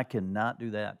 I cannot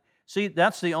do that. See,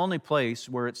 that's the only place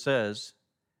where it says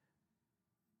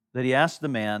that he asked the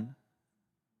man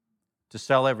to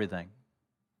sell everything.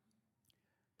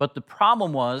 But the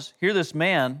problem was, here this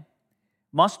man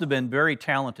must have been very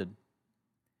talented.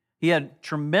 He had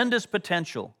tremendous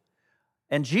potential.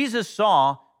 And Jesus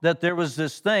saw that there was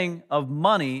this thing of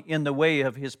money in the way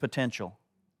of his potential.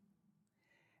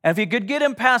 And if he could get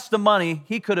him past the money,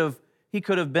 he could have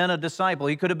been a disciple.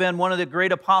 He could have been one of the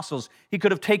great apostles. He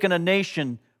could have taken a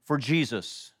nation for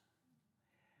Jesus.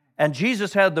 And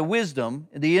Jesus had the wisdom,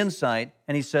 the insight,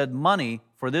 and he said, money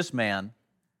for this man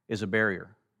is a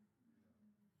barrier.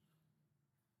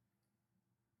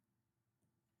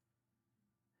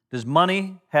 Does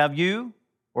money have you,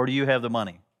 or do you have the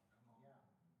money?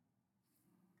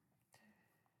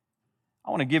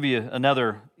 I want to give you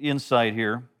another insight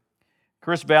here.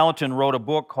 Chris Valentin wrote a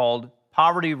book called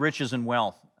Poverty, Riches, and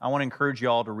Wealth. I want to encourage you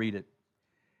all to read it.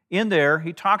 In there,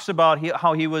 he talks about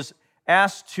how he was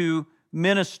asked to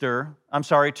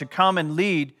come and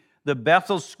lead the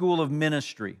Bethel School of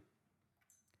Ministry.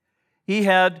 He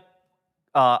had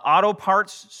auto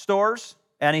parts stores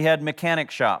and he had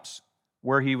mechanic shops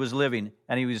where he was living,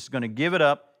 and he was going to give it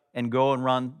up and go and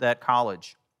run that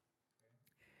college.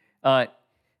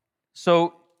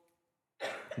 So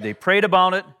they prayed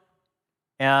about it,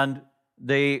 and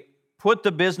they put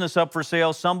the business up for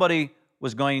sale. Somebody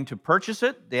was going to purchase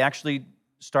it. They actually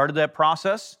started that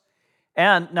process.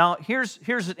 And now here's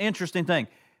an interesting thing.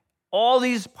 All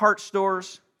these part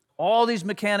stores, all these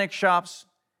mechanic shops,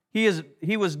 he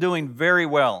was doing very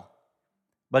well.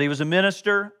 But he was a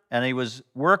minister, and he was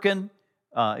working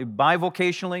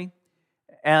bivocationally,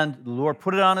 and the Lord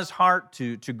put it on his heart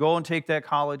to go and take that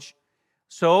college.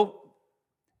 So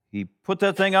he put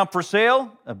that thing up for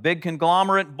sale. A big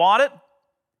conglomerate bought it.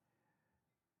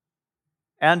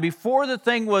 And before the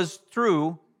thing was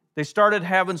through, they started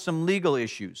having some legal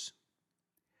issues.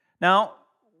 Now,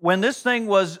 when this thing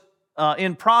was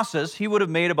in process, he would have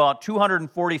made about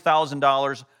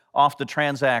 $240,000 off the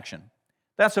transaction.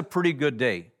 That's a pretty good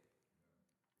day.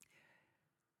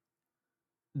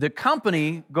 The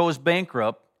company goes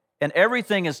bankrupt, and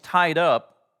everything is tied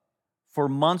up for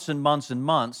months and months and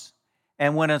months.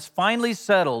 And when it's finally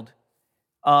settled,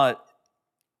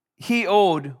 he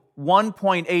owed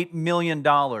 $1.8 million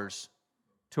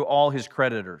to all his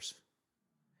creditors.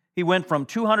 He went from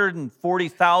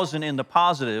 $240,000 in the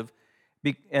positive,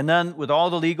 and then with all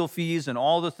the legal fees and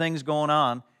all the things going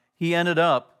on, he ended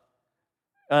up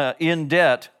in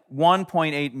debt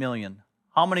 $1.8 million.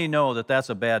 How many know that that's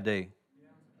a bad day?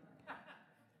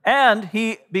 And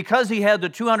because he had the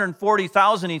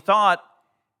 $240,000,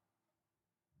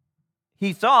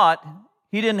 he thought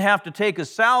he didn't have to take a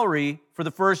salary for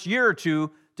the first year or two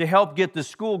to help get the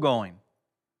school going.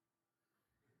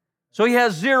 So he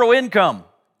has zero income.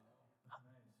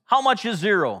 How much is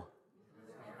zero?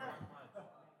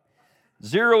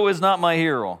 Zero is not my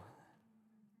hero.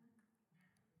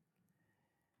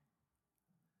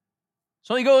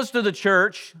 So he goes to the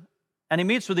church, and he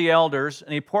meets with the elders,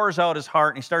 and he pours out his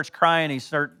heart, and he starts crying. He's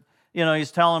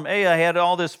telling them, hey, I had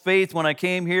all this faith when I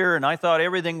came here, and I thought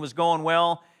everything was going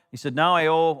well. He said, now I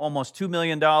owe almost $2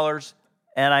 million,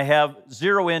 and I have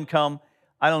zero income.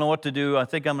 I don't know what to do. I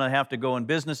think I'm going to have to go in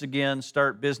business again,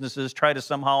 start businesses, try to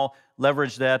somehow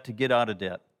leverage that to get out of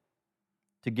debt,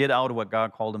 to get out of what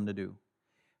God called him to do.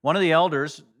 One of the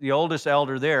elders, the oldest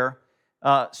elder there,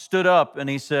 stood up, and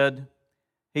he said,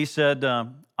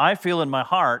 I feel in my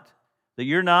heart that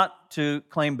you're not to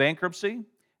claim bankruptcy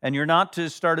and you're not to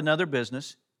start another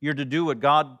business. You're to do what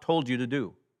God told you to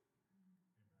do.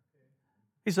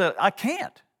 He said, I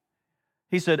can't.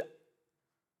 He said,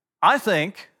 I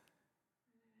think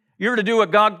you're to do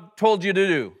what God told you to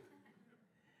do.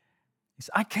 He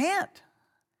said, I can't.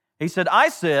 He said, I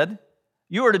said,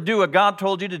 You are to do what God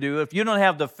told you to do. If you don't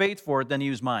have the faith for it, then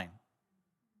use mine.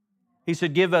 He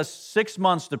said, give us 6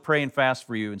 months to pray and fast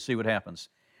for you and see what happens.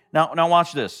 Now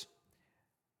watch this.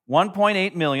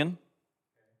 1.8 million.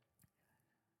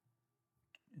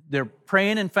 They're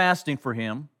praying and fasting for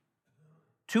him.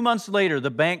 2 months later,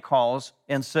 the bank calls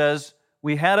and says,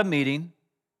 we had a meeting.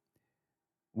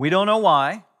 We don't know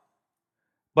why,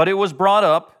 but it was brought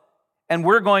up, and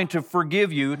we're going to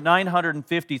forgive you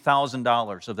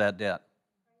 $950,000 of that debt.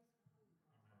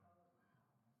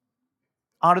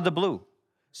 Out of the blue.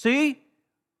 See?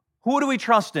 Who do we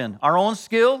trust in? Our own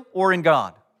skill or in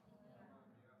God?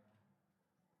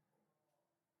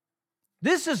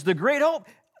 This is the great hope.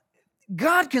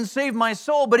 God can save my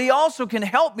soul, but He also can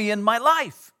help me in my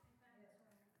life.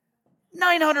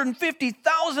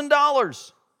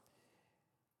 $950,000.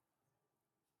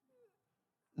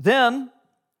 Then,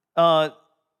 I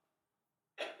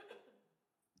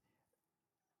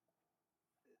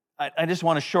just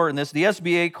want to shorten this. The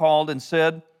SBA called and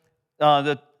said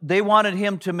that they wanted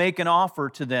him to make an offer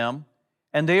to them,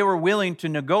 and they were willing to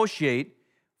negotiate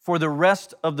for the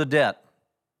rest of the debt.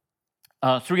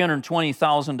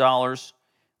 $320,000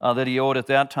 that he owed at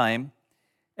that time.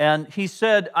 And he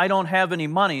said, I don't have any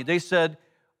money. They said,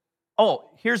 oh,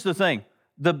 here's the thing.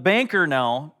 The banker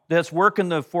now that's working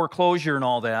the foreclosure and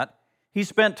all that, he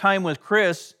spent time with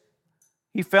Chris.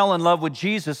 He fell in love with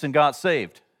Jesus and got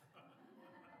saved.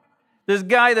 This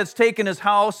guy that's taken his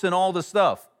house and all the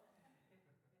stuff.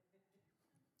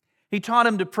 He taught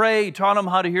him to pray. He taught him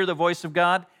how to hear the voice of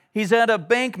God. He's at a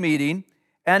bank meeting,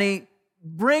 and he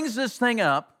brings this thing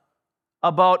up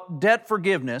about debt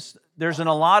forgiveness. There's an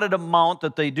allotted amount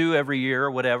that they do every year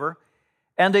or whatever.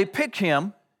 And they pick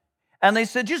him, and they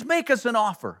said, just make us an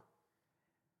offer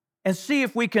and see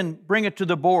if we can bring it to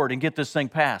the board and get this thing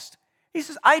passed. He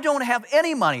says, I don't have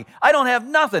any money. I don't have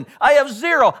nothing. I have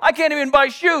zero. I can't even buy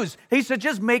shoes. He said,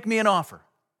 just make me an offer.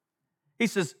 He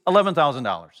says,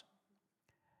 $11,000.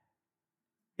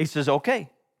 He says, okay.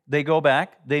 They go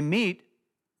back. They meet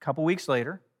a couple weeks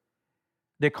later.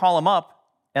 They call him up,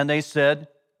 and they said,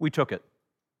 we took it.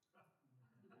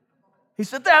 He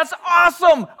said, that's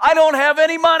awesome. I don't have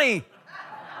any money.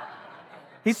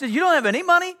 He said, you don't have any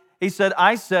money? He said,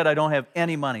 I don't have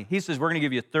any money. He says, we're going to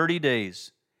give you 30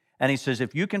 days. And he says,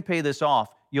 if you can pay this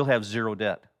off, you'll have zero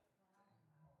debt.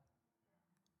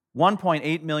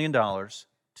 $1.8 million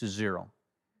to zero.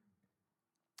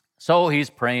 So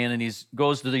he's praying, and he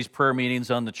goes to these prayer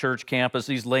meetings on the church campus.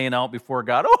 He's laying out before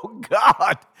God. Oh,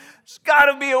 God, there's got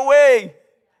to be a way.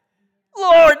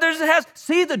 Lord,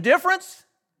 see the difference?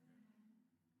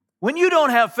 When you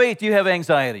don't have faith, you have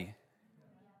anxiety.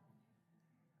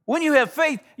 When you have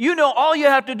faith, you know all you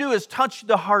have to do is touch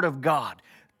the heart of God.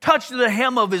 Touch the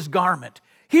hem of His garment.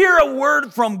 Hear a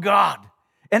word from God,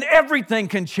 and everything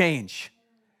can change.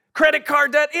 Credit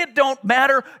card debt, it don't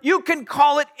matter. You can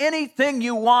call it anything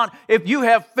you want. If you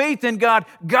have faith in God,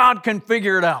 God can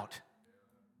figure it out.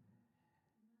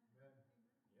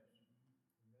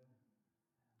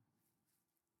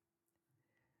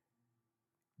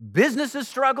 Business is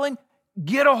struggling,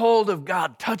 get a hold of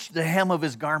God. Touch the hem of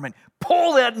His garment.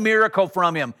 Pull that miracle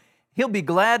from Him. He'll be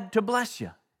glad to bless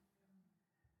you.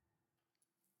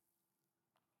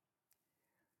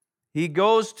 He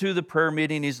goes to the prayer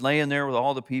meeting. He's laying there with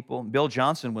all the people. Bill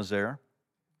Johnson was there.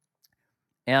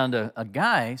 And a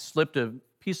guy slipped a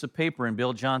piece of paper in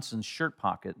Bill Johnson's shirt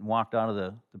pocket and walked out of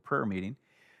the prayer meeting.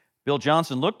 Bill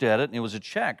Johnson looked at it, and it was a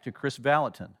check to Chris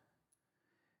Valentin.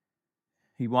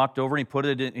 He walked over, and he put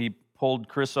it in. He pulled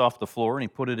Chris off the floor, and he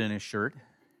put it in his shirt.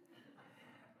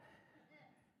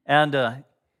 And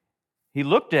he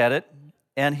looked at it,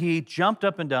 and he jumped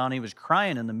up and down. He was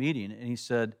crying in the meeting, and he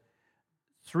said,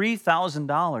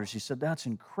 $3,000. He said, that's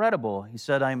incredible. He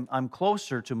said, I'm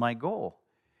closer to my goal.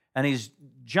 And he's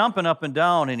jumping up and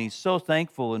down, and he's so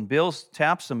thankful. And Bill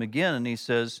taps him again, and he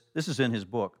says, this is in his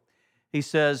book. He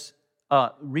says,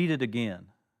 read it again.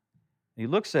 He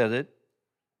looks at it,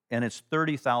 and it's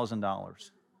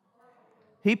 $30,000.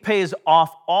 He pays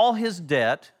off all his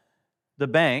debt, the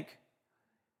bank,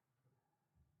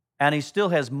 and he still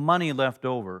has money left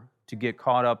over to get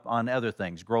caught up on other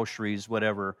things, groceries,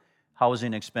 whatever,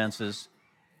 housing expenses.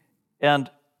 And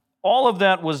all of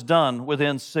that was done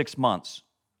within 6 months.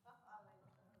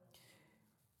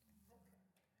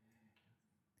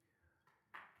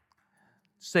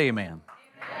 Say amen.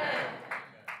 Amen.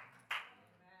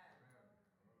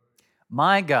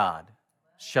 My God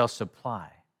shall supply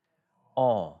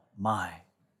all my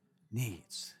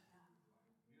needs.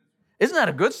 Isn't that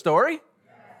a good story?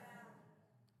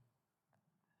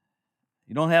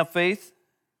 You don't have faith?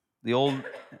 The old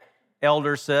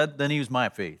elder said, then use my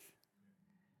faith.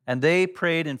 And they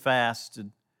prayed and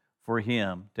fasted for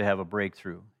him to have a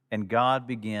breakthrough. And God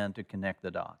began to connect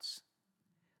the dots.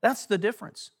 That's the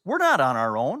difference. We're not on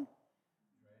our own.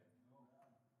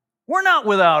 We're not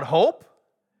without hope.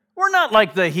 We're not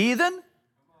like the heathen.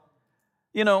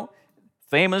 You know,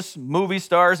 famous movie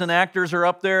stars and actors are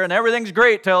up there and everything's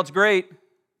great till it's great.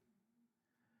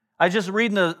 I just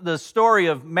reading the story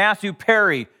of Matthew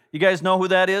Perry. You guys know who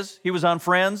that is? He was on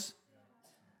Friends.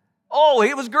 Oh,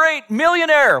 he was great.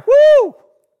 Millionaire. Woo!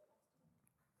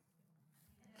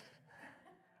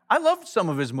 I loved some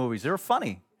of his movies. They were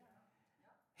funny.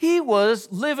 He was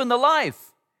living the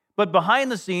life. But behind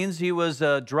the scenes, he was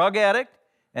a drug addict,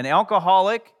 an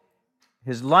alcoholic.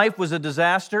 His life was a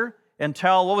disaster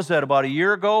until, what was that, about a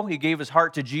year ago? He gave his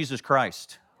heart to Jesus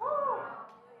Christ.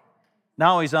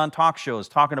 Now he's on talk shows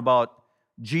talking about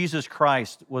Jesus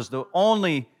Christ was the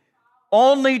only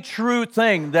true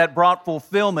thing that brought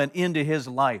fulfillment into his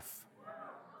life.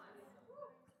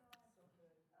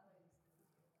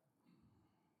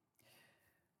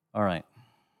 All right.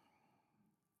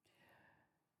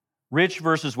 Rich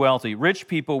versus wealthy. Rich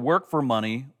people work for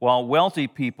money, while wealthy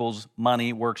people's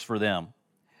money works for them.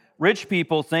 Rich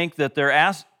people think of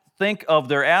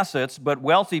their assets, but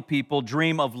wealthy people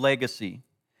dream of legacy.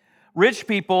 Rich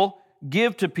people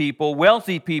give to people,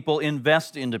 wealthy people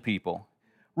invest into people.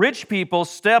 Rich people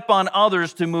step on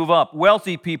others to move up.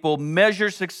 Wealthy people measure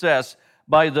success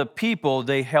by the people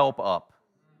they help up.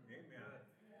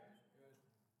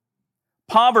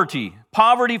 Poverty.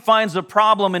 Poverty finds a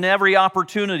problem in every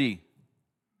opportunity,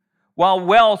 while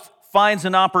wealth finds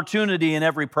an opportunity in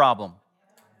every problem.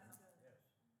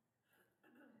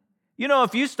 You know,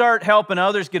 if you start helping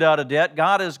others get out of debt,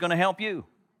 God is going to help you.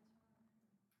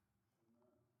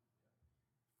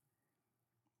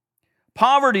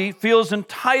 Poverty feels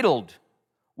entitled,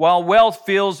 while wealth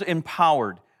feels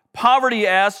empowered. Poverty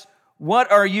asks, "What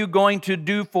are you going to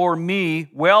do for me?"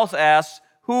 Wealth asks,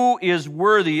 "Who is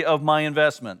worthy of my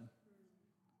investment?"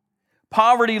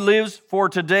 Poverty lives for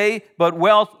today, but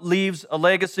wealth leaves a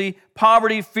legacy.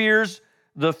 Poverty fears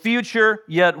the future,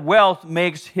 yet wealth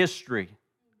makes history.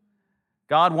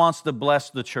 God wants to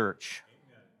bless the church.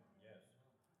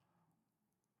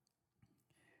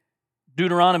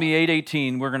 Deuteronomy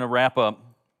 8:18, we're going to wrap up.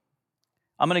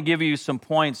 I'm going to give you some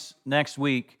points next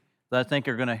week that I think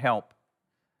are going to help.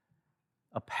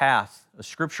 A path, a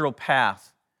scriptural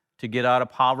path to get out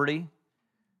of poverty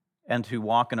and to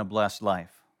walk in a blessed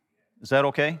life. Is that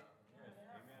okay?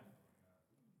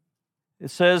 It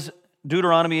says,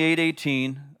 Deuteronomy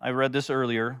 8:18, I read this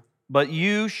earlier, "But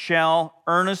you shall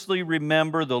earnestly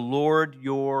remember the Lord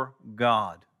your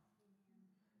God."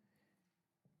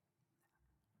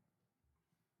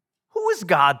 Who is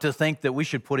God to think that we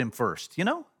should put him first, you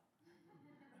know?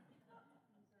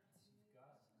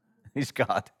 He's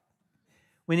God.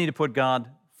 We need to put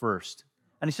God first.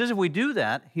 And he says if we do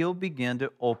that, he'll begin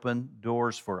to open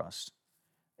doors for us.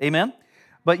 Amen?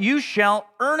 "But you shall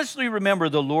earnestly remember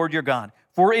the Lord your God,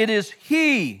 for it is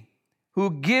he who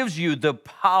gives you the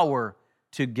power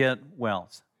to get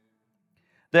wealth,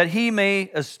 that he may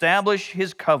establish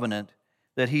his covenant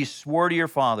that he swore to your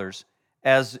fathers,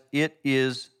 as it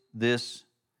is this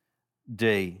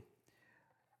day."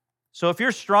 So if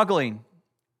you're struggling,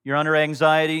 you're under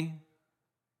anxiety,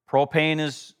 propane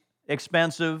is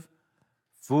expensive,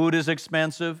 food is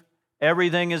expensive,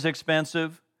 everything is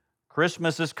expensive,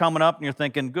 Christmas is coming up and you're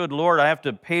thinking, "Good Lord, I have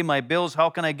to pay my bills. How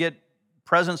can I get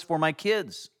presents for my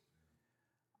kids?"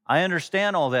 I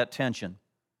understand all that tension.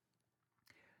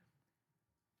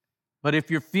 But if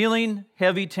you're feeling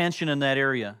heavy tension in that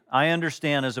area, I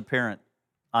understand as a parent.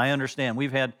 I understand.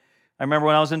 I remember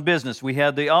when I was in business, we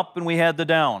had the up and we had the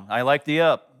down. I like the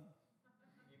up.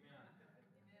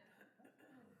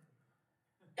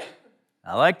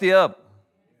 I like the up.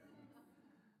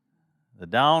 The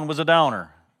down was a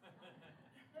downer.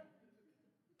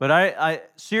 But I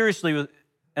seriously,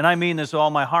 and I mean this with all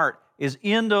my heart, is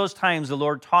in those times the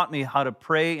Lord taught me how to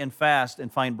pray and fast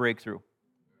and find breakthrough.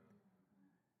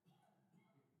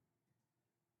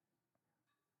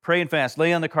 Pray and fast,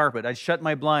 lay on the carpet. I'd shut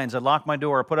my blinds, I'd lock my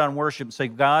door, I'd put on worship and say,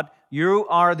 "God, you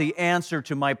are the answer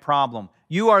to my problem.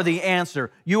 You are the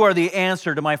answer. You are the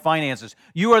answer to my finances.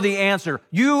 You are the answer.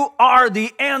 You are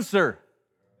the answer."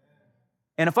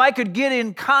 And if I could get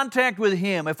in contact with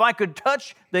him, if I could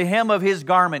touch the hem of his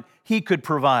garment, he could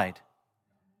provide.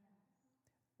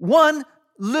 One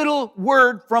little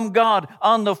word from God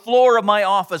on the floor of my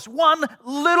office. One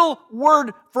little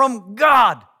word from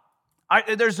God.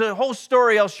 There's a whole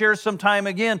story I'll share sometime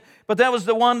again, but that was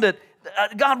the one that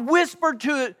God whispered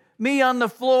to me on the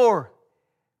floor.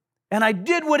 And I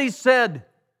did what he said.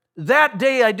 That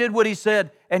day I did what he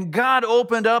said, and God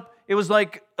opened up. It was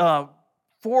like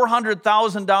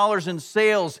 $400,000 in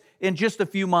sales in just a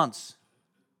few months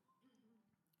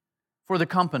for the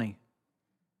company.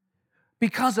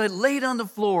 Because I laid on the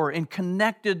floor and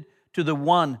connected to the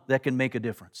one that can make a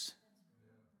difference.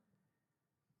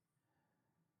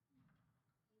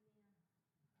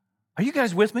 Are you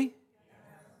guys with me?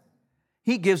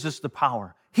 He gives us the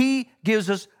power. He gives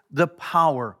us the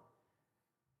power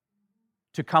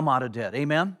to come out of debt.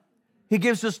 Amen? He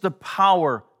gives us the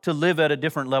power to live at a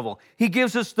different level. He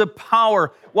gives us the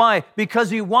power. Why? Because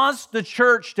He wants the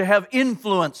church to have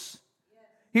influence.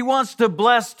 He wants to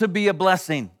bless to be a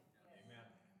blessing.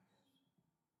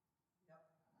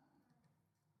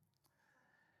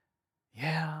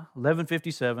 Yeah,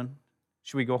 11:57.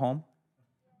 Should we go home?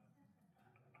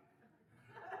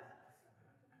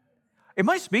 Am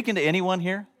I speaking to anyone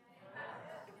here?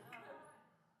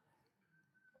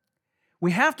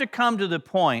 We have to come to the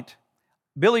point.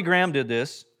 Billy Graham did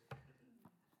this.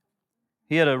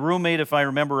 He had a roommate, if I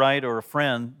remember right, or a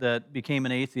friend that became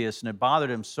an atheist, and it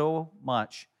bothered him so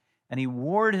much, and he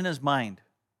wore it in his mind.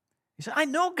 He said, I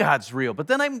know God's real, but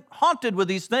then I'm haunted with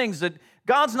these things that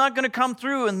God's not going to come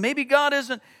through, and maybe God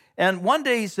isn't. And one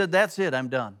day he said, that's it, I'm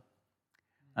done.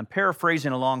 I'm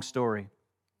paraphrasing a long story.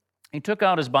 He took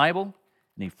out his Bible,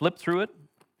 and he flipped through it.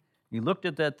 He looked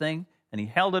at that thing, and he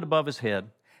held it above his head,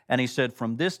 and he said,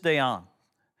 from this day on,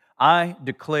 I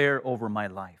declare over my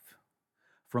life,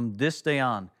 from this day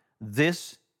on,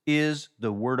 this is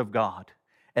the Word of God,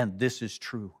 and this is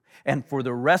true. And for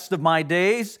the rest of my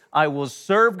days, I will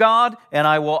serve God, and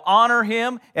I will honor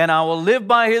Him, and I will live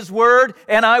by His Word,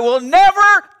 and I will never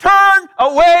turn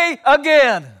away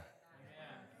again. Amen.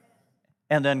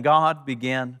 And then God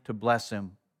began to bless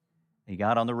him. He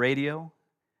got on the radio,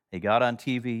 he got on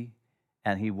TV,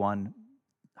 and he won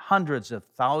hundreds of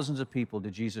thousands of people to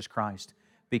Jesus Christ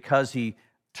because he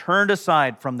turned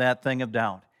aside from that thing of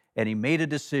doubt, and he made a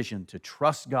decision to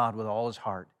trust God with all his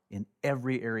heart in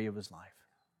every area of his life.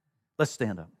 Let's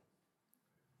stand up.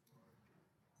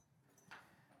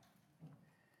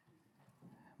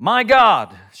 My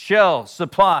God shall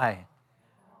supply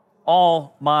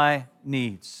all my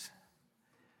needs.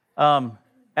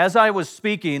 As I was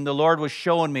speaking, the Lord was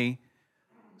showing me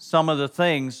some of the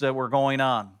things that were going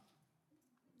on.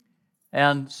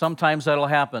 And sometimes that'll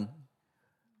happen.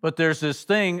 But there's this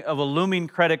thing of a looming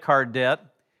credit card debt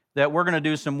that we're going to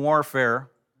do some warfare,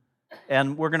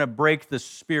 and we're going to break the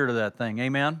spirit of that thing.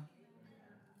 Amen?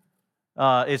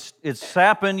 It's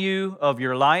sapping you of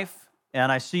your life,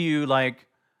 and I see you like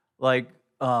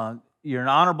you're an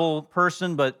honorable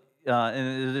person, but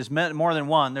and there's more than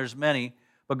one. There's many.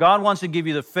 But God wants to give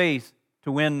you the faith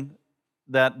to win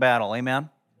that battle. Amen?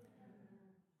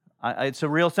 It's a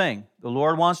real thing. The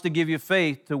Lord wants to give you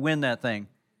faith to win that thing.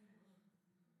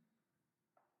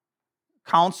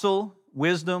 Counsel,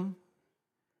 wisdom,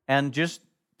 and just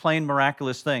plain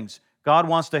miraculous things. God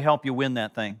wants to help you win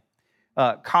that thing.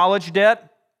 College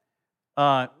debt,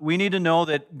 we need to know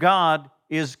that God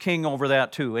is king over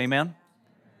that too. Amen?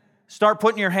 Start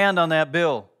putting your hand on that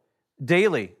bill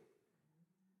daily.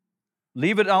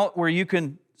 Leave it out where you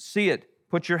can see it.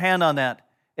 Put your hand on that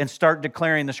and start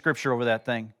declaring the scripture over that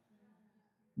thing.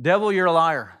 Devil, you're a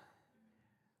liar.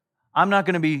 I'm not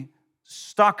going to be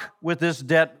stuck with this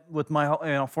debt with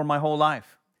for my whole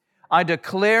life. I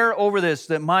declare over this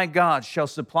that my God shall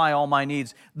supply all my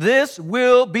needs. This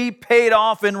will be paid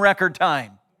off in record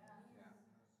time.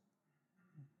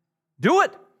 Do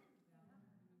it.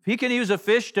 If He can use a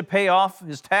fish to pay off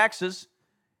his taxes,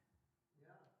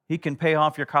 He can pay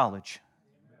off your college.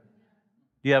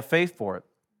 Do you have faith for it?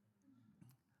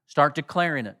 Start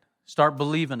declaring it. Start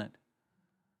believing it.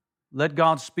 Let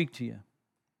God speak to you.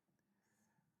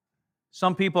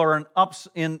 Some people are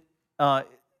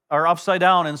upside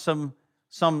down in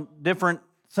some different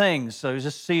things. So I was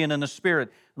just seeing in the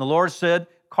Spirit. And the Lord said,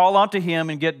 call out to Him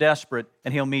and get desperate,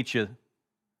 and He'll meet you.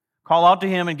 Call out to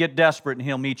Him and get desperate, and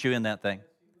He'll meet you in that thing.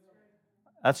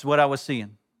 That's what I was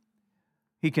seeing.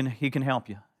 He can help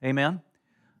you. Amen?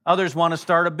 Others want to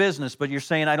start a business, but you're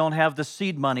saying, I don't have the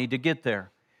seed money to get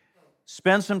there.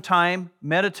 Spend some time,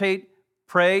 meditate,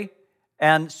 pray,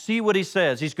 and see what He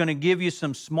says. He's going to give you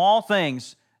some small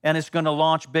things, and it's going to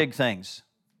launch big things.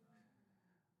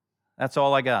 That's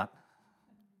all I got.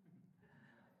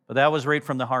 But that was right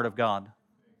from the heart of God.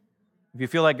 If you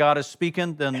feel like God is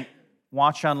speaking, then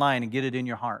watch online and get it in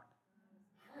your heart.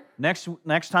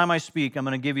 Next time I speak, I'm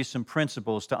going to give you some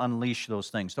principles to unleash those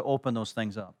things, to open those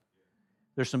things up.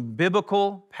 There's some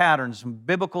biblical patterns, some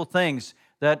biblical things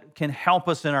that can help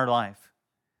us in our life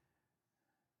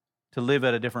to live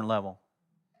at a different level.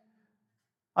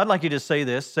 I'd like you to say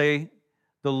this. Say,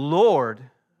 the Lord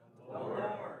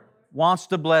wants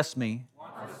to bless me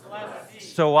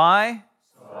so I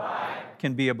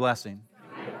can be a blessing.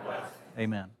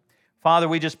 Amen. Father,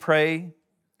 we just pray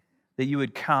that you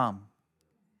would come.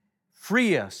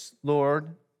 Free us,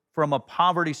 Lord, from a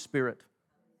poverty spirit.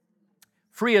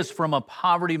 Free us from a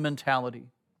poverty mentality.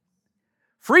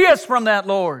 Free us from that,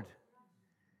 Lord,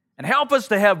 and help us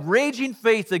to have raging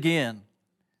faith again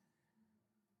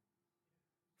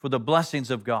for the blessings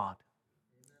of God.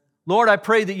 Lord, I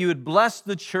pray that you would bless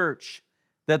the church,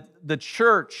 that the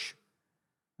church,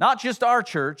 not just our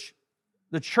church,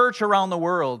 the church around the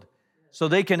world, so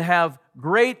they can have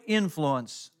great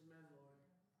influence,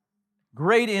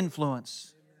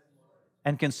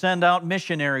 and can send out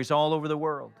missionaries all over the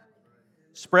world.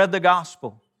 Spread the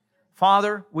gospel.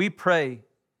 Father, we pray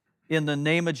in the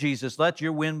name of Jesus, let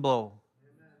your wind blow.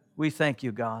 We thank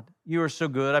you, God. You are so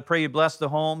good. I pray you bless the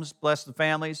homes, bless the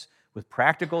families with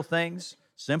practical things,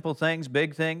 simple things,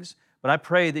 big things. But I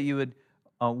pray that you would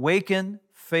awaken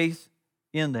faith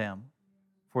in them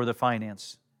for the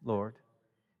finance, Lord.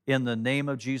 In the name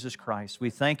of Jesus Christ. We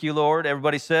thank you, Lord.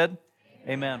 Everybody said,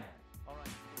 amen. All right.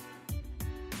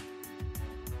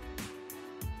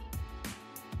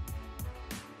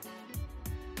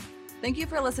 Thank you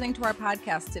for listening to our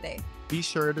podcast today. Be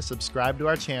sure to subscribe to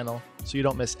our channel so you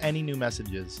don't miss any new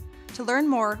messages. To learn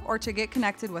more or to get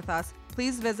connected with us,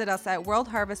 please visit us at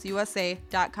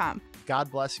worldharvestusa.com.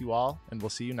 God bless you all, and we'll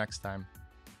see you next time.